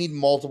need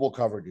multiple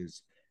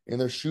coverages. In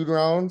their shoot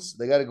rounds,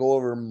 they got to go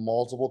over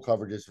multiple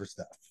coverages for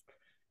Steph.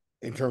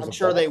 In terms I'm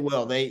sure they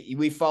will.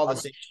 We follow the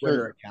same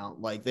Twitter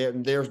account. Like they're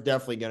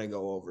definitely going to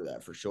go over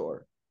that for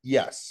sure.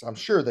 Yes, I'm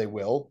sure they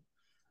will.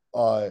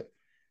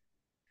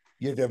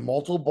 You have to have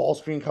multiple ball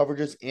screen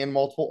coverages and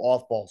multiple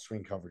off ball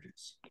screen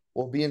coverages.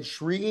 Will be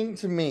intriguing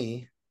to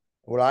me.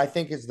 What I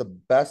think is the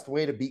best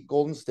way to beat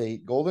Golden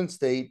State. Golden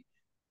State,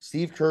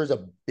 Steve Kerr is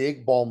a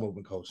big ball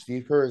movement coach.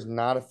 Steve Kerr is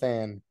not a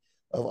fan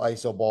of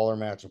ISO ball or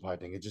matchup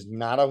hunting. It's just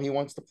not how he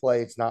wants to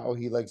play. It's not how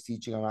he likes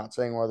teaching. I'm not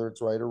saying whether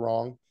it's right or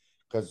wrong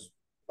because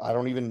I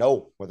don't even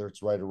know whether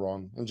it's right or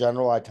wrong. In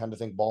general, I tend to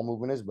think ball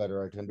movement is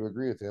better. I tend to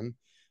agree with him,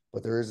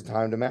 but there is a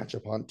time to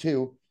matchup hunt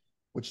too,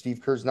 which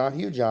Steve Kerr's not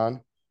huge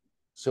on.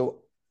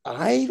 So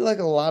I like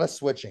a lot of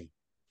switching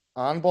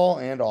on ball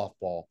and off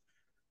ball.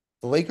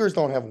 The Lakers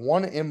don't have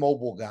one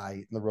immobile guy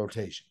in the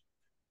rotation.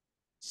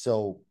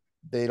 So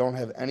they don't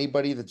have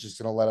anybody that's just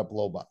going to let up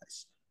low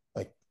buys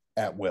like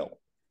at will.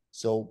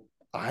 So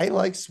I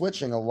like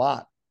switching a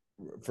lot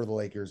for the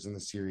Lakers in the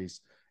series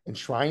and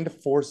trying to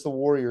force the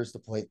Warriors to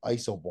play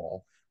iso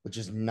ball, which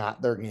is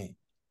not their game.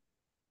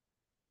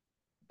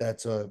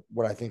 That's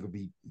what I think would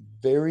be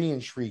very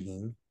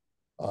intriguing.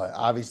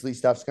 Obviously,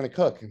 Steph's going to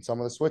cook in some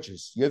of the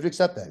switches. You have to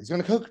accept that he's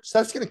going to cook.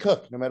 Steph's going to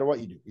cook no matter what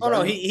you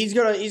do. He's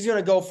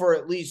gonna go for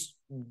at least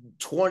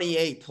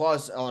 28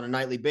 plus on a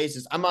nightly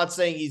basis. I'm not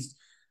saying he's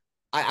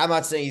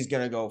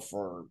gonna go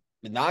for.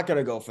 Not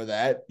gonna go for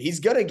that.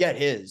 He's gonna get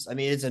his. I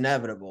mean, it's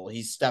inevitable.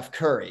 He's Steph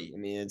Curry. I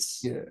mean,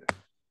 it's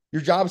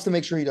Your job is to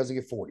make sure he doesn't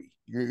get 40.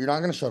 You're not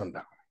going to shut him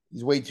down.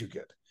 He's way too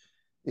good.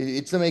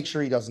 It's to make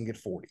sure he doesn't get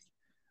 40.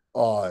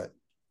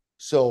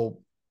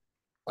 So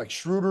like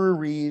Schroeder,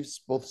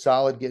 Reeves, both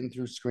solid getting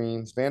through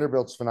screens.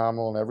 Vanderbilt's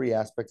phenomenal in every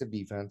aspect of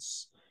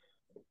defense,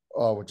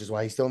 which is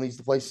why he still needs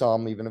to play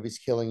some, even if he's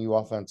killing you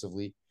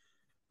offensively.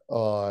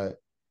 So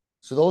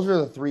those are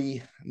the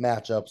three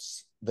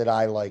matchups that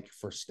I like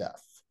for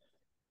Steph.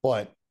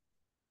 But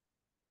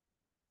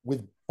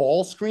with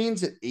ball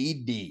screens at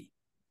AD,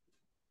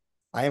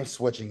 I am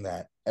switching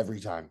that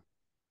every time.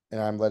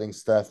 And I'm letting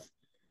Steph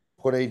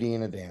put AD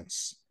in a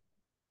dance.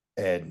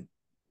 And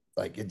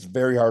like it's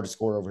very hard to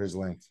score over his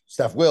length.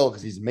 Steph will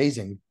because he's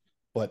amazing,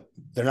 but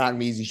they're not going to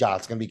be easy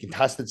shots. It's going to be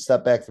contested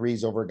step back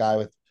threes over a guy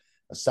with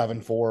a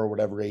 7'4" or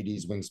whatever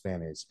AD's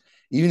wingspan is.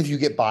 Even if you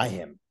get by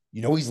him,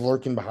 you know he's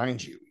lurking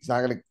behind you. He's not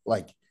going to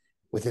like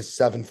with his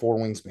 7'4"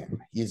 wingspan.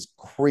 He has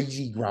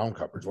crazy ground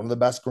coverage, one of the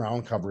best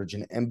ground coverage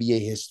in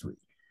NBA history.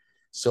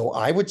 So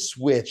I would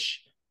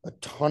switch a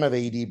ton of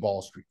AD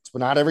ball screens, but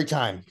not every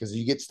time because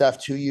you get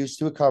Steph too used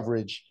to a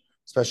coverage,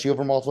 especially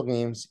over multiple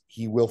games,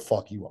 he will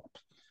fuck you up.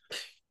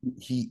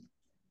 He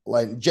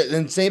like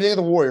and same thing with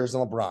the Warriors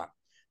and LeBron.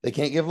 They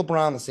can't give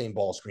LeBron the same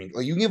ball screen.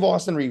 Like you can give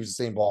Austin Reeves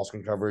the same ball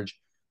screen coverage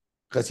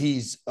because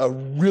he's a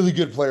really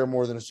good player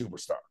more than a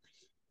superstar.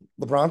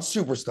 LeBron's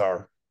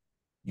superstar.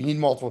 You need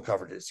multiple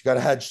coverages. You got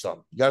to hedge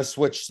some. You got to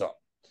switch some.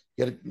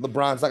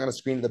 LeBron's not going to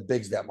screen to the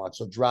bigs that much,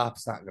 so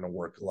drop's not going to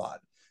work a lot.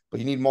 But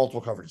you need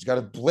multiple coverages. You got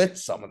to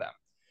blitz some of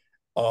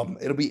them.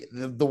 It'll be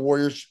the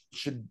Warriors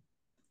should.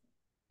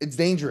 It's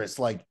dangerous,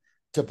 like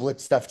to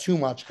blitz Steph too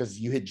much because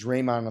you hit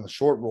Draymond on the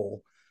short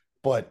roll.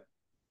 But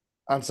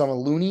on some of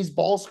Looney's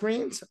ball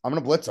screens, I'm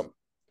going to blitz him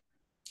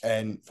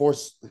and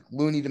force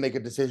Looney to make a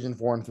decision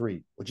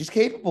 4-3, which he's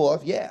capable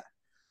of, yeah.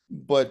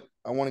 But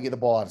I want to get the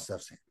ball out of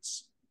Steph's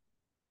hands.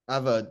 I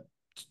have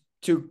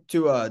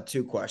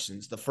two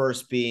questions. The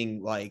first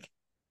being like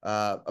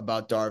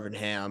about Darvin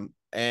Ham,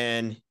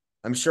 and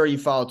I'm sure you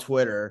follow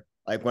Twitter.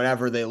 Like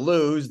whenever they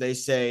lose, they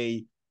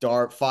say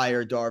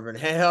fire Darvin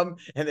Ham,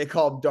 and they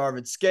call him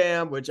Darvin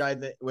Scam,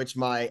 which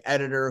my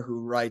editor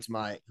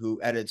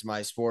who edits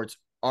my sports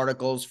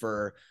articles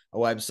for a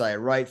website I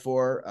write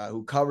for,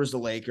 who covers the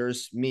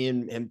Lakers. Me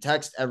and him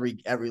text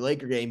every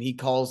Laker game. He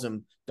calls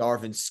him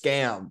Darvin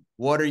Scam.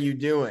 What are you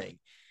doing?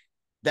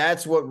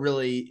 That's what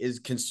really is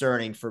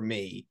concerning for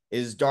me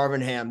is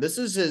Darvin Ham. This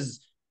is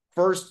his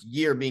first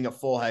year being a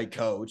full head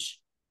coach.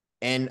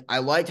 And I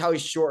liked how he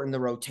shortened the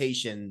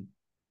rotation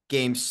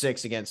game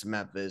 6 against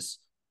Memphis.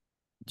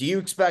 Do you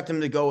expect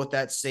him to go with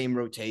that same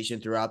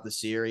rotation throughout the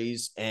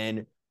series?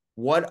 And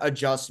what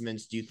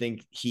adjustments do you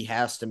think he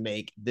has to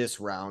make this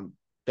round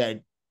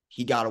that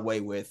he got away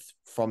with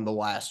from the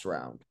last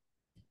round?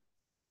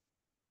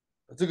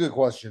 That's a good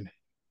question.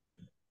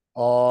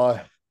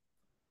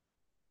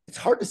 It's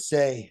hard to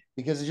say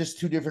because it's just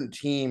two different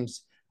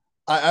teams.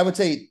 I would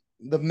say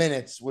the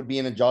minutes would be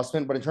an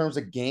adjustment, but in terms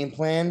of game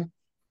plan,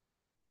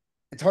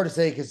 it's hard to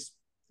say because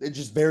it's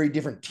just very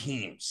different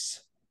teams.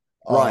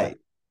 Right.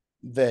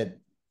 That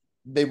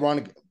they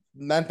run.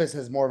 Memphis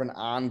has more of an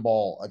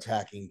on-ball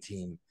attacking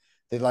team.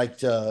 They like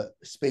to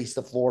space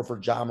the floor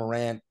for Ja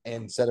Morant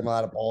and set him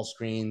out of ball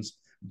screens.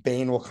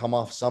 Bane will come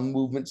off some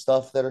movement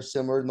stuff that are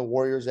similar in the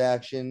Warriors'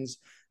 actions,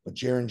 but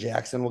Jaren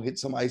Jackson will get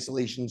some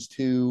isolations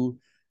too.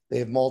 They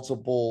have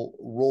multiple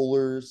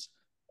rollers.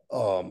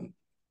 But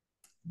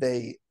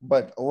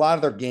a lot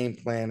of their game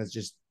plan is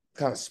just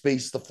kind of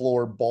space the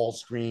floor, ball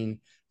screen,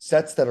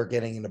 sets that are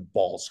getting into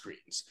ball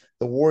screens.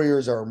 The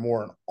Warriors are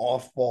more an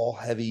off-ball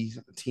heavy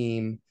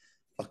team,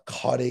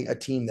 a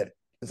team that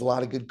has a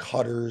lot of good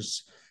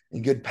cutters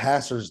and good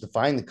passers to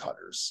find the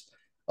cutters.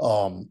 A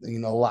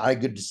lot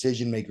of good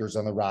decision makers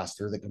on the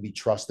roster that can be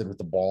trusted with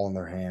the ball in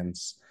their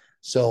hands.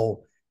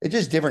 So it's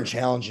just different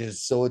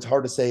challenges. So it's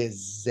hard to say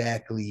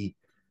exactly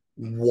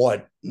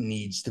what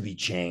needs to be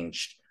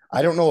changed.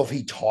 I don't know if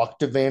he talked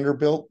to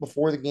Vanderbilt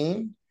before the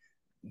game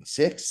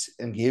 6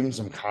 and gave him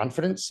some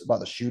confidence about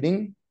the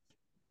shooting,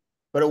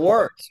 but it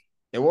worked.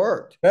 It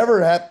worked.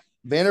 Whatever happened,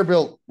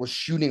 Vanderbilt was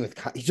shooting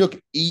he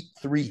took 8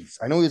 threes.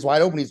 I know he was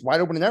wide open. He's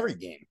wide open in every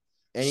game.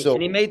 And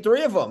he made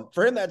 3 of them.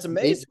 For him, that's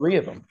amazing. 3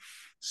 of them.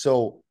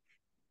 So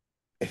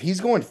if he's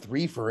going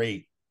 3 for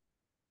 8,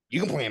 you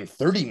can play him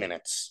 30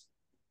 minutes.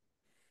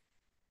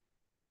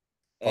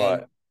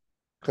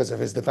 Because of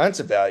his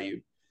defensive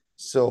value.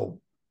 So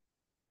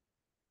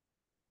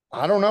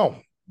I don't know.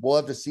 We'll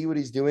have to see what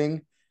he's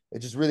doing.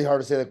 It's just really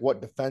hard to say like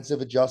what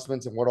defensive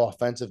adjustments and what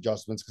offensive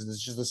adjustments because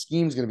it's just the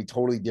scheme is going to be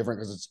totally different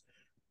because it's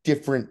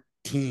different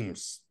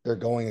teams they're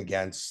going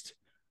against.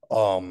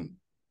 I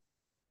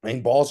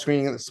mean, ball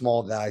screening at the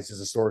small guys has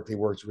historically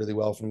worked really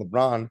well from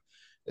LeBron,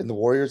 and the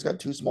Warriors got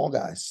 2 small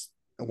guys,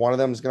 and one of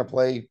them is going to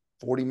play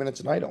 40 minutes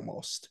a night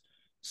almost.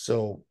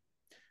 So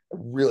I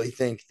really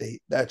think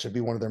that should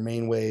be one of their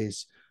main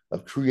ways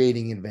of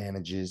creating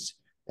advantages.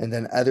 And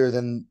then other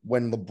than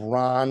when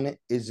LeBron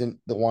isn't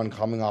the one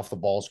coming off the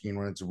ball screen,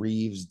 when it's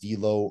Reeves,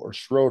 D'Lo, or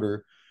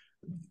Schroeder,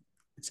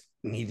 it's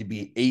need to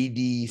be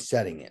AD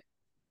setting it.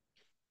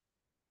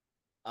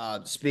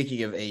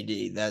 Speaking of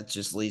AD, that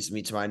just leads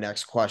me to my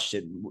next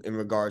question in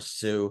regards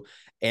to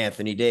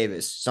Anthony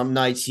Davis. Some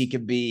nights he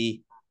could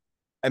be,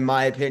 in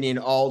my opinion,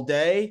 all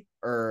day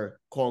or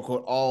quote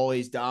unquote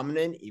always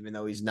dominant, even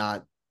though he's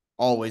not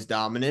always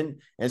dominant.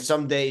 And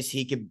some games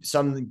he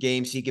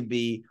could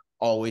be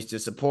always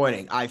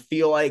disappointing. I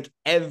feel like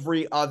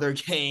every other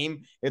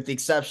game, with the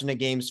exception of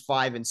games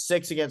 5 and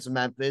 6 against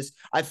Memphis,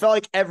 I felt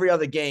like every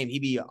other game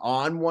he'd be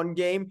on one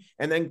game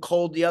and then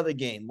cold the other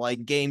game,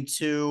 like game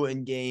 2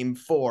 and game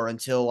 4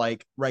 until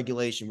like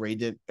regulation where he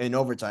did in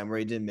overtime where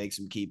he did make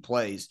some key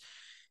plays.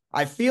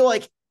 I feel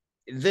like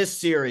this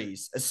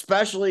series,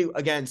 especially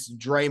against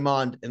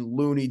Draymond and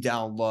Looney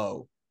down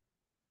low,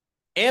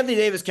 Anthony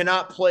Davis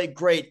cannot play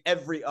great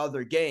every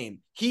other game.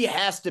 He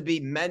has to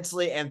be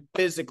mentally and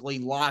physically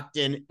locked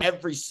in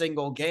every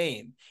single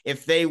game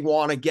if they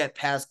want to get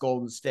past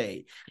Golden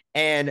State.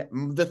 And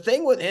the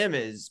thing with him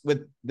is,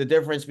 with the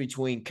difference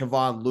between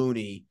Kevon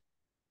Looney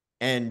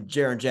and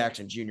Jaren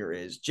Jackson Jr.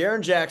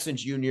 Jaren Jackson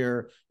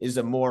Jr. is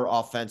a more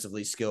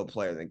offensively skilled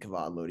player than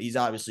Kevon Looney. He's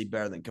obviously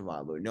better than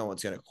Kevon Looney. No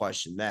one's going to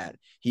question that.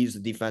 He's the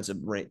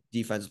defensive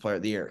player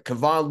of the year.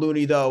 Kevon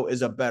Looney, though,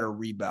 is a better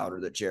rebounder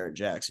than Jaren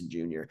Jackson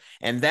Jr.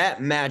 And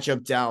that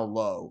matchup down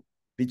low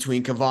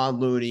between Kevon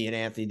Looney and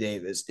Anthony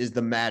Davis is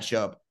the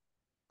matchup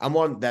I'm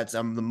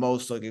the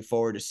most looking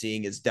forward to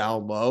seeing is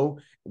down low,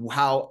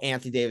 how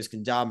Anthony Davis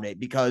can dominate,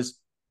 because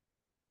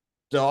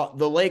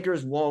the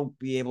Lakers won't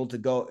be able to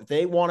go. If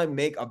they want to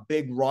make a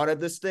big run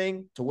at this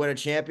thing to win a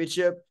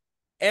championship,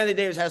 Anthony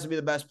Davis has to be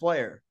the best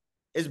player.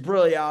 It's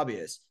really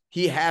obvious.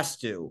 He has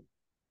to.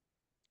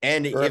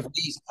 And if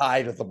he's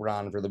tied with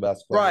LeBron for the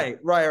best player.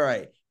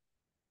 Right.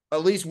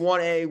 At least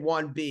 1A,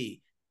 1B.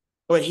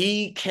 But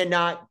he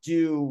cannot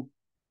do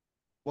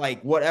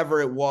like whatever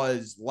it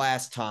was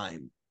last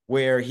time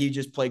where he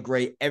just played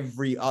great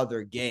every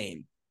other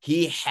game.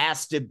 He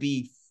has to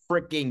be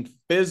freaking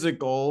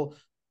physical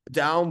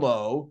down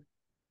low.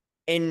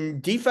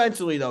 And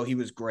defensively, though, he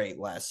was great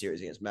last series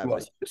against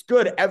Memphis. He was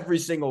good every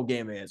single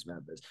game against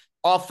Memphis.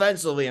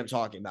 Offensively, I'm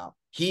talking about.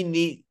 He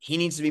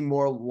needs to be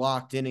more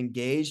locked in,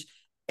 engaged.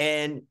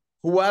 And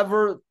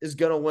whoever is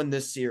going to win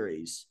this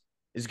series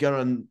is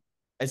going to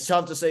 – it's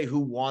tough to say who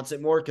wants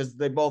it more because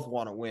they both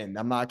want to win.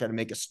 I'm not going to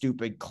make a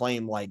stupid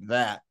claim like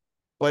that.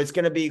 But it's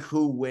going to be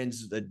who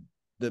wins the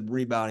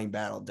rebounding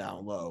battle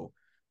down low,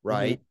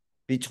 right? Mm-hmm.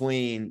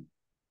 Between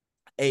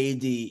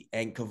AD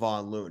and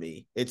Kevon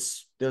Looney.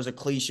 There's a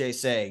cliche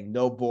saying,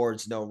 no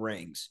boards, no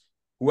rings.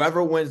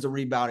 Whoever wins the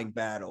rebounding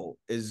battle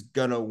is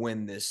gonna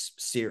win this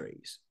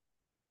series.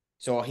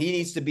 So he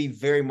needs to be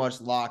very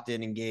much locked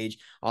in,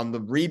 engaged on the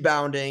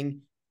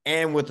rebounding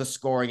and with the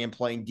scoring and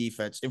playing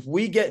defense. If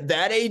we get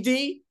that AD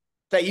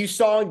that you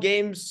saw in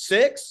game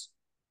 6,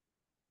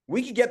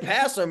 we could get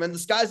past him and the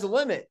sky's the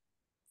limit.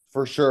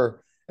 For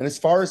sure. And as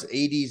far as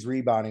AD's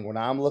rebounding, what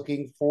I'm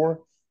looking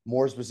for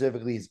more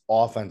specifically is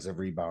offensive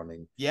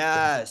rebounding.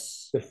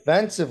 Yes.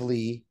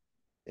 Defensively,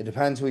 it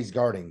depends who he's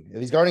guarding. If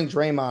he's guarding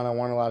Draymond, I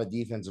want a lot of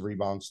defensive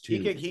rebounds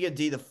too. He can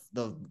D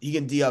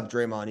up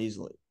Draymond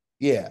easily.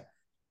 Yeah.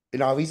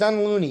 Now, if he's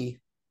on Looney,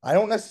 I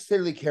don't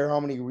necessarily care how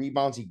many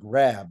rebounds he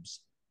grabs,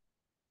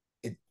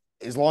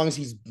 as long as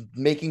he's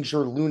making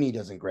sure Looney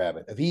doesn't grab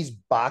it. If he's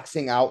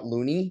boxing out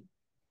Looney,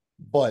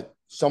 but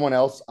someone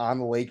else on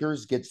the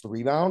Lakers gets the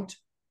rebound,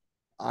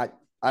 I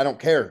don't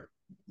care.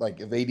 Like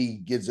if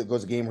AD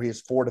goes a game where he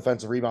has 4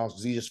 defensive rebounds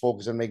because he just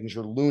focused on making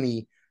sure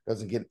Looney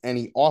doesn't get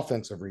any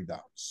offensive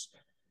rebounds.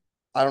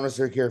 I don't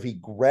necessarily care if he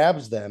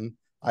grabs them.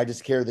 I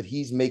just care that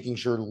he's making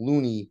sure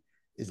Looney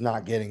is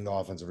not getting the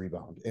offensive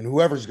rebound. And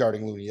whoever's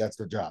guarding Looney, that's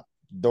their job.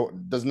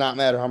 Does not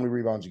matter how many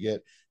rebounds you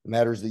get. It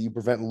matters that you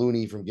prevent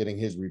Looney from getting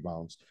his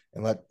rebounds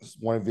and let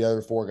one of the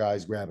other 4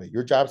 guys grab it.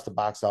 Your job's to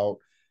box out.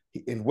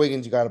 In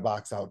Wiggins, you got to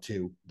box out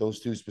too. Those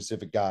 2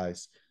 specific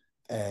guys.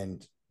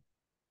 And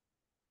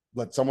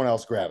let someone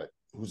else grab it.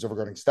 Who's ever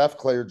guarding Steph,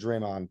 Clay, or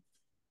Draymond,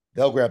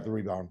 they'll grab the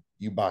rebound.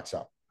 You box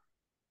out.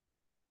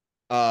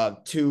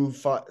 2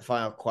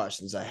 final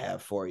questions I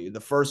have for you. The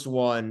first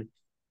one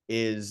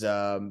is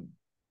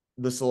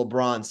this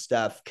LeBron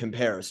Steph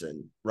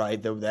comparison,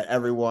 right? That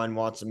everyone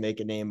wants to make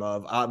a name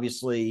of.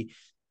 Obviously,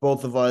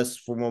 both of us,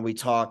 from when we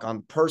talk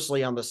on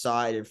personally on the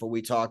side and for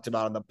we talked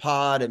about on the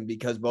pod, and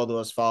because both of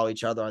us follow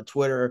each other on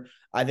Twitter,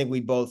 I think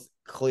we both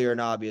clear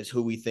and obvious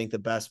who we think the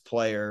best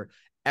player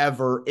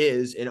ever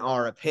is in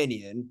our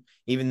opinion,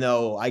 even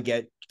though I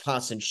get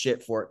constant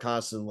shit for it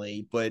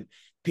constantly. But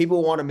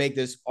people want to make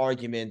this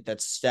argument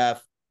that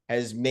Steph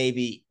has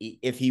maybe,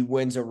 if he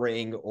wins a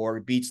ring or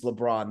beats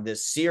LeBron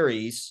this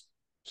series,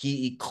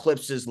 he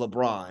eclipses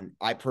LeBron.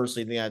 I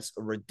personally think that's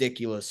a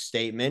ridiculous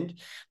statement,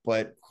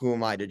 but who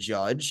am I to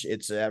judge?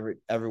 It's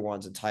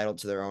everyone's entitled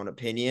to their own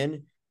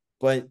opinion.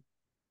 But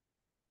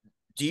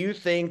do you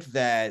think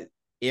that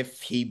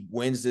if he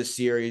wins this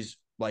series,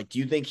 like, do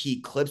you think he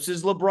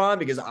eclipses LeBron?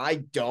 Because I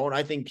don't.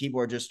 I think people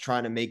are just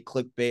trying to make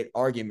clickbait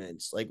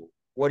arguments. Like,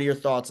 what are your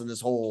thoughts on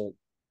this whole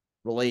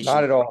relationship?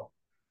 Not at all.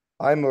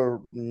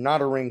 I'm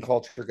not a ring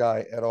culture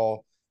guy at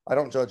all. I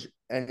don't judge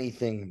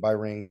anything by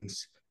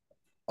rings.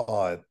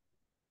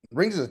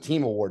 Rings is a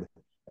team award.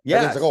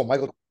 Yeah, everyone's like, oh,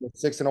 Michael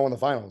 6-0 in the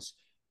finals.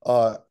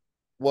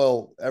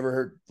 Well, ever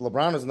heard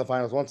LeBron was in the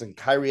finals once, and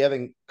Kyrie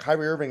Irving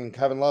and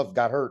Kevin Love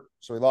got hurt,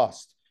 so he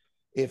lost.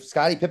 If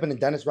Scottie Pippen and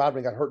Dennis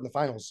Rodman got hurt in the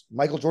finals,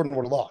 Michael Jordan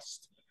would have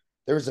lost.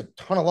 There's a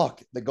ton of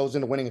luck that goes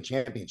into winning a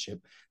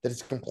championship that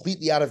is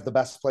completely out of the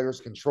best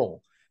player's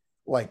control.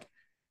 Like,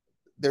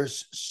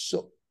 there's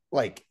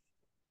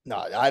no,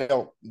 I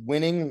don't.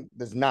 Winning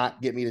does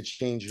not get me to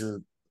change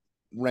your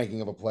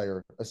ranking of a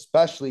player,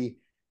 especially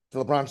if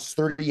LeBron's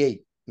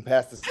 38 and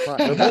past this prime.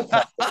 They're both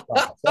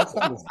Steph's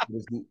not as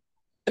good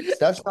as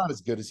Steph's not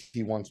as good as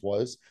he once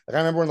was. Like, I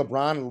remember when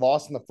LeBron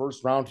lost in the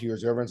first round 2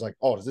 years ago, everyone's like,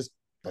 oh, does this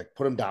like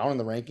put him down in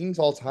the rankings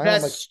all the time?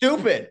 That's like,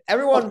 stupid.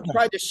 Everyone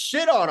tried to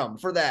shit on him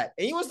for that.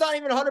 And he was not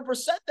even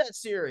 100% that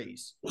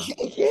series.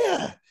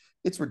 Yeah,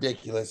 it's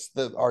ridiculous.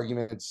 The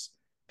arguments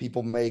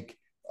people make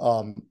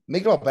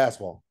it about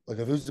basketball. Like,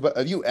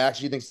 if you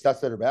actually think Steph's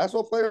a better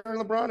basketball player than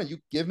LeBron and you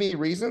give me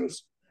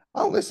reasons,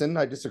 I'll listen.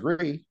 I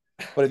disagree.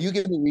 But if you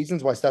give me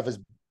reasons why Steph is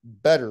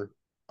better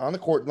on the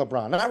court than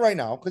LeBron, not right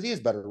now, because he is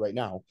better right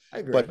now, I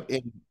agree. but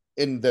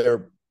in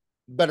their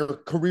better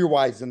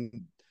career-wise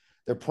in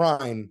their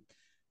prime,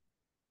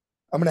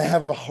 I'm going to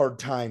have a hard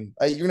time.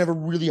 You're going to have a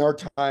really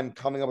hard time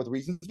coming up with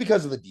reasons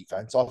because of the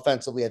defense.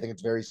 Offensively, I think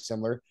it's very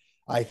similar.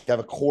 I have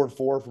a core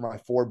 4 for my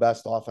 4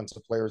 best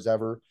offensive players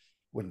ever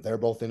when they're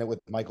both in it with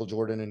Michael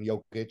Jordan and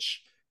Jokic.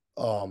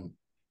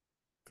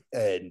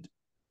 And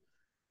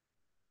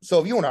so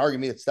if you want to argue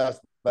me that Steph's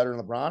better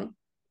than LeBron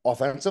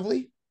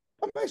offensively,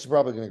 I'm actually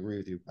probably going to agree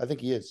with you. I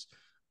think he is.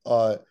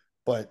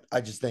 But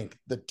I just think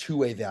the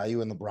two-way value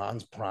in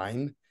LeBron's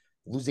prime,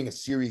 losing a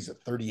series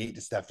at 38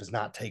 to Steph does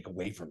not take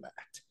away from that.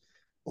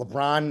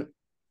 LeBron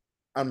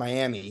on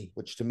Miami,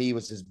 which to me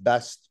was his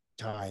best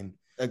time.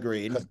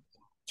 Agreed.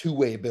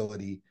 Two-way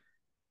ability,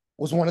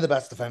 was one of the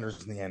best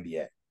defenders in the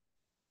NBA.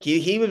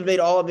 He was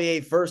made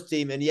All-NBA first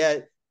team, and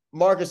yet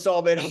Marcus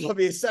Gasol made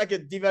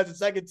All-NBA defensive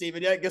second team,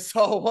 and yet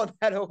Gasol won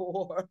that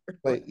award.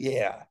 But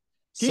yeah.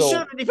 He should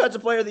have been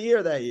defensive player of the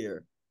year that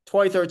year.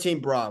 2013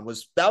 Bron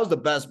was the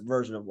best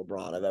version of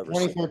LeBron I've ever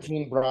seen.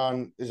 2014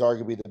 Bron is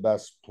arguably the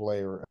best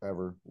player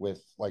ever,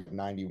 with like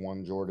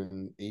 91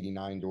 Jordan,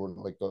 89 Jordan,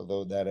 like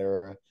that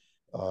era.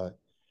 I'm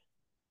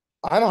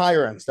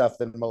higher on Steph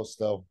than most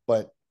though,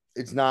 but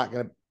it's not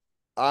gonna.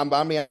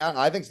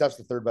 I think Steph's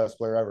the 3rd best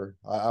player ever.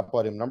 I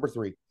put him number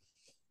 3.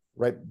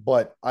 right?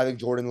 But I think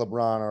Jordan and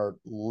LeBron are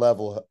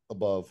level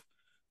above.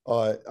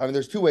 I mean,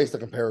 there's two ways to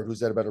compare it.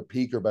 Who's had a better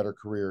peak or better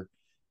career?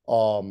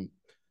 Um,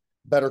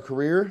 Better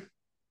career.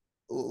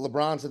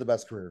 LeBron's had the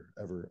best career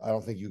ever. I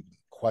don't think you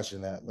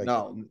question that. Like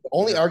No. the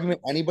only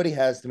argument anybody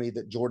has to me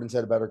that Jordan's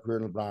had a better career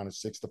than LeBron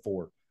is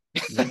 6-4.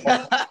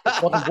 It's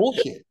fucking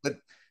bullshit. But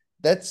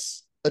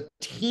that's a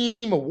team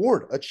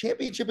award. A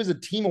championship is a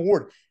team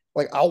award.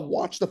 Like I'll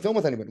watch the film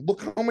with anybody.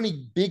 Look how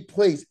many big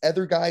plays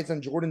other guys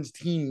on Jordan's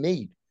team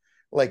made.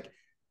 Like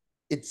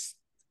it's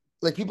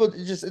like people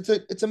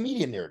it's a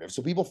media narrative,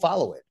 so people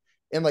follow it.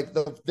 And like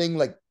the thing,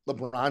 like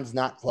LeBron's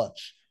not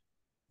clutch.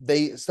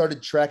 They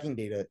started tracking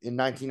data in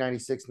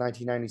 1996,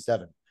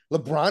 1997.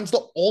 LeBron's the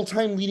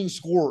all-time leading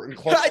scorer in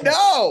clutch. I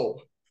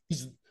know.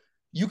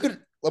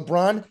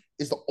 LeBron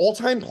is the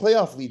all-time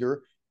playoff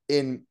leader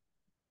in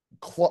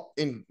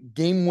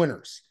game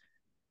winners,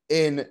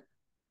 in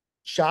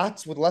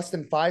shots with less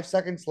than 5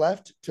 seconds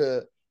left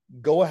to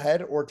go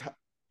ahead or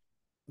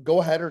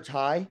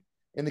tie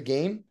in the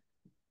game.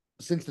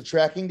 Since the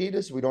tracking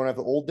data, so we don't have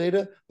the old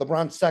data,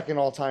 LeBron's second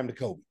all-time to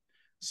Kobe.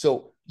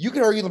 So you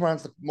could argue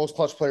LeBron's the most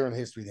clutch player in the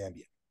history of the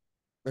NBA.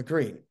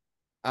 Agreed.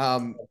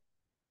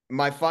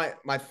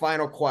 My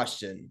final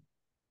question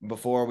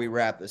before we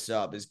wrap this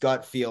up is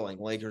gut feeling,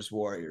 Lakers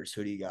Warriors.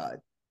 Who do you got?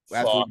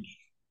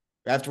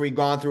 After we've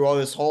gone through all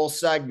this whole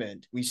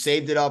segment, we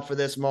saved it up for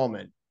this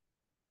moment.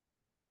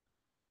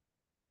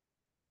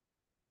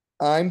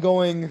 I'm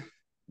going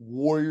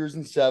Warriors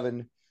in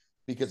 7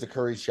 because of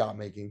Curry's shot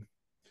making.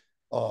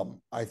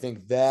 I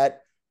think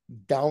that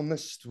down the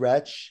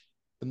stretch,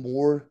 the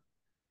more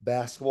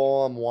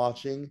basketball I'm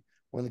watching,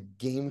 when the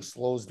game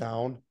slows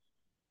down,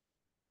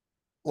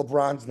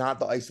 LeBron's not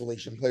the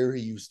isolation player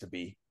he used to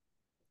be.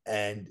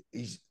 And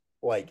he's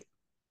like,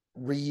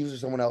 Reeves or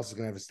someone else is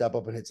going to have to step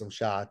up and hit some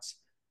shots.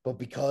 But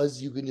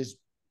because you can just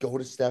go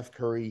to Steph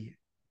Curry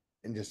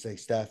and just say,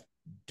 Steph,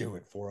 do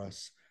it for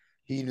us.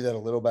 He can do that a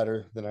little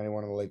better than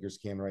anyone on the Lakers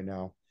can right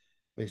now.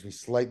 Makes me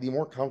slightly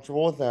more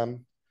comfortable with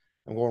them.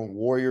 I'm going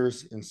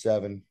Warriors in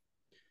 7.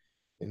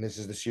 And this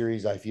is the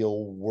series I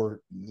feel we're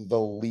the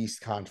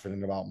least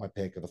confident about my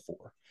pick of the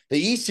 4. The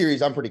East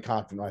series, I'm pretty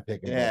confident my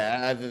pick.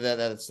 Yeah,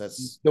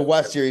 that's the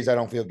West series. I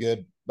don't feel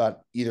good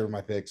about either of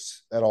my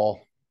picks at all.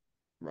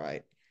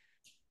 Right.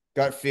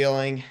 Gut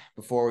feeling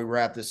before we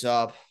wrap this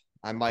up.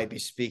 I might be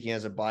speaking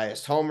as a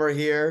biased homer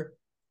here,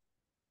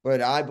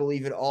 but I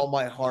believe in all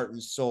my heart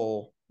and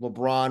soul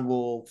LeBron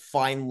will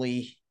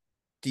finally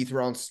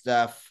dethrone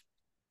Steph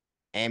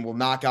and will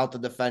knock out the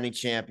defending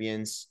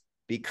champions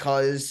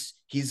because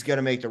he's going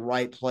to make the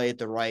right play at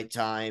the right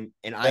time.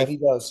 And he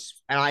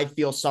does. And I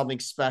feel something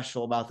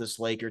special about this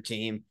Laker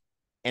team.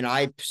 And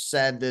I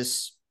said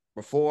this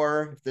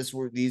before,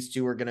 if these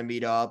two were going to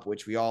meet up,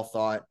 which we all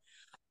thought,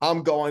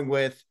 I'm going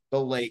with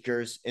the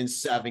Lakers in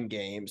 7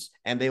 games,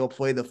 and they will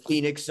play the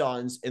Phoenix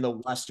Suns in the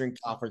Western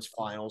Conference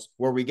Finals,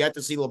 where we get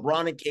to see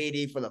LeBron and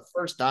KD for the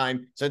first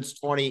time since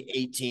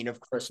 2018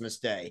 of Christmas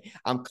Day.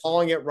 I'm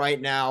calling it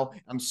right now.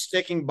 I'm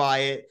sticking by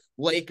it.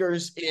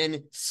 Lakers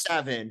in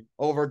 7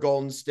 over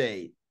Golden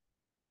State.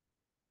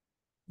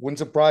 Wouldn't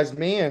surprise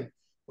me and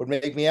would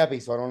make me happy,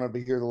 so I don't have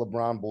to hear the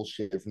LeBron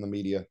bullshit from the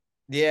media.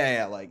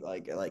 Yeah, like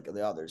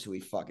the others who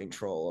we fucking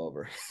troll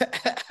over.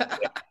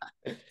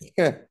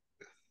 Yeah.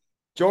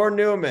 Jordan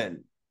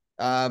Newman,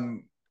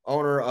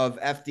 owner of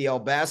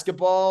FDL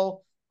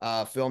Basketball,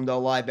 Film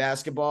Don't Lie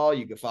Basketball.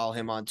 You can follow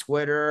him on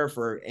Twitter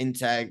for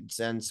intense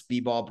and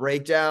speedball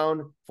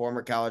breakdown.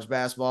 Former college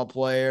basketball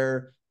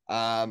player.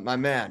 My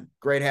man,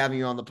 great having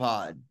you on the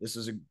pod. This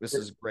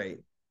is great.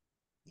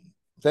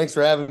 Thanks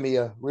for having me.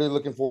 Really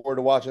looking forward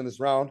to watching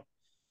this round.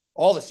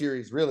 All the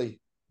series,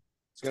 really.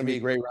 It's going to be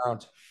a great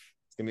round.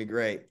 It's going to be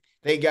great.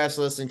 Thank you guys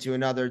for listening to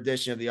another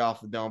edition of the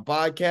Off the Dome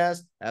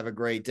podcast. Have a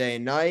great day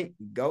and night.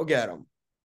 Go get them.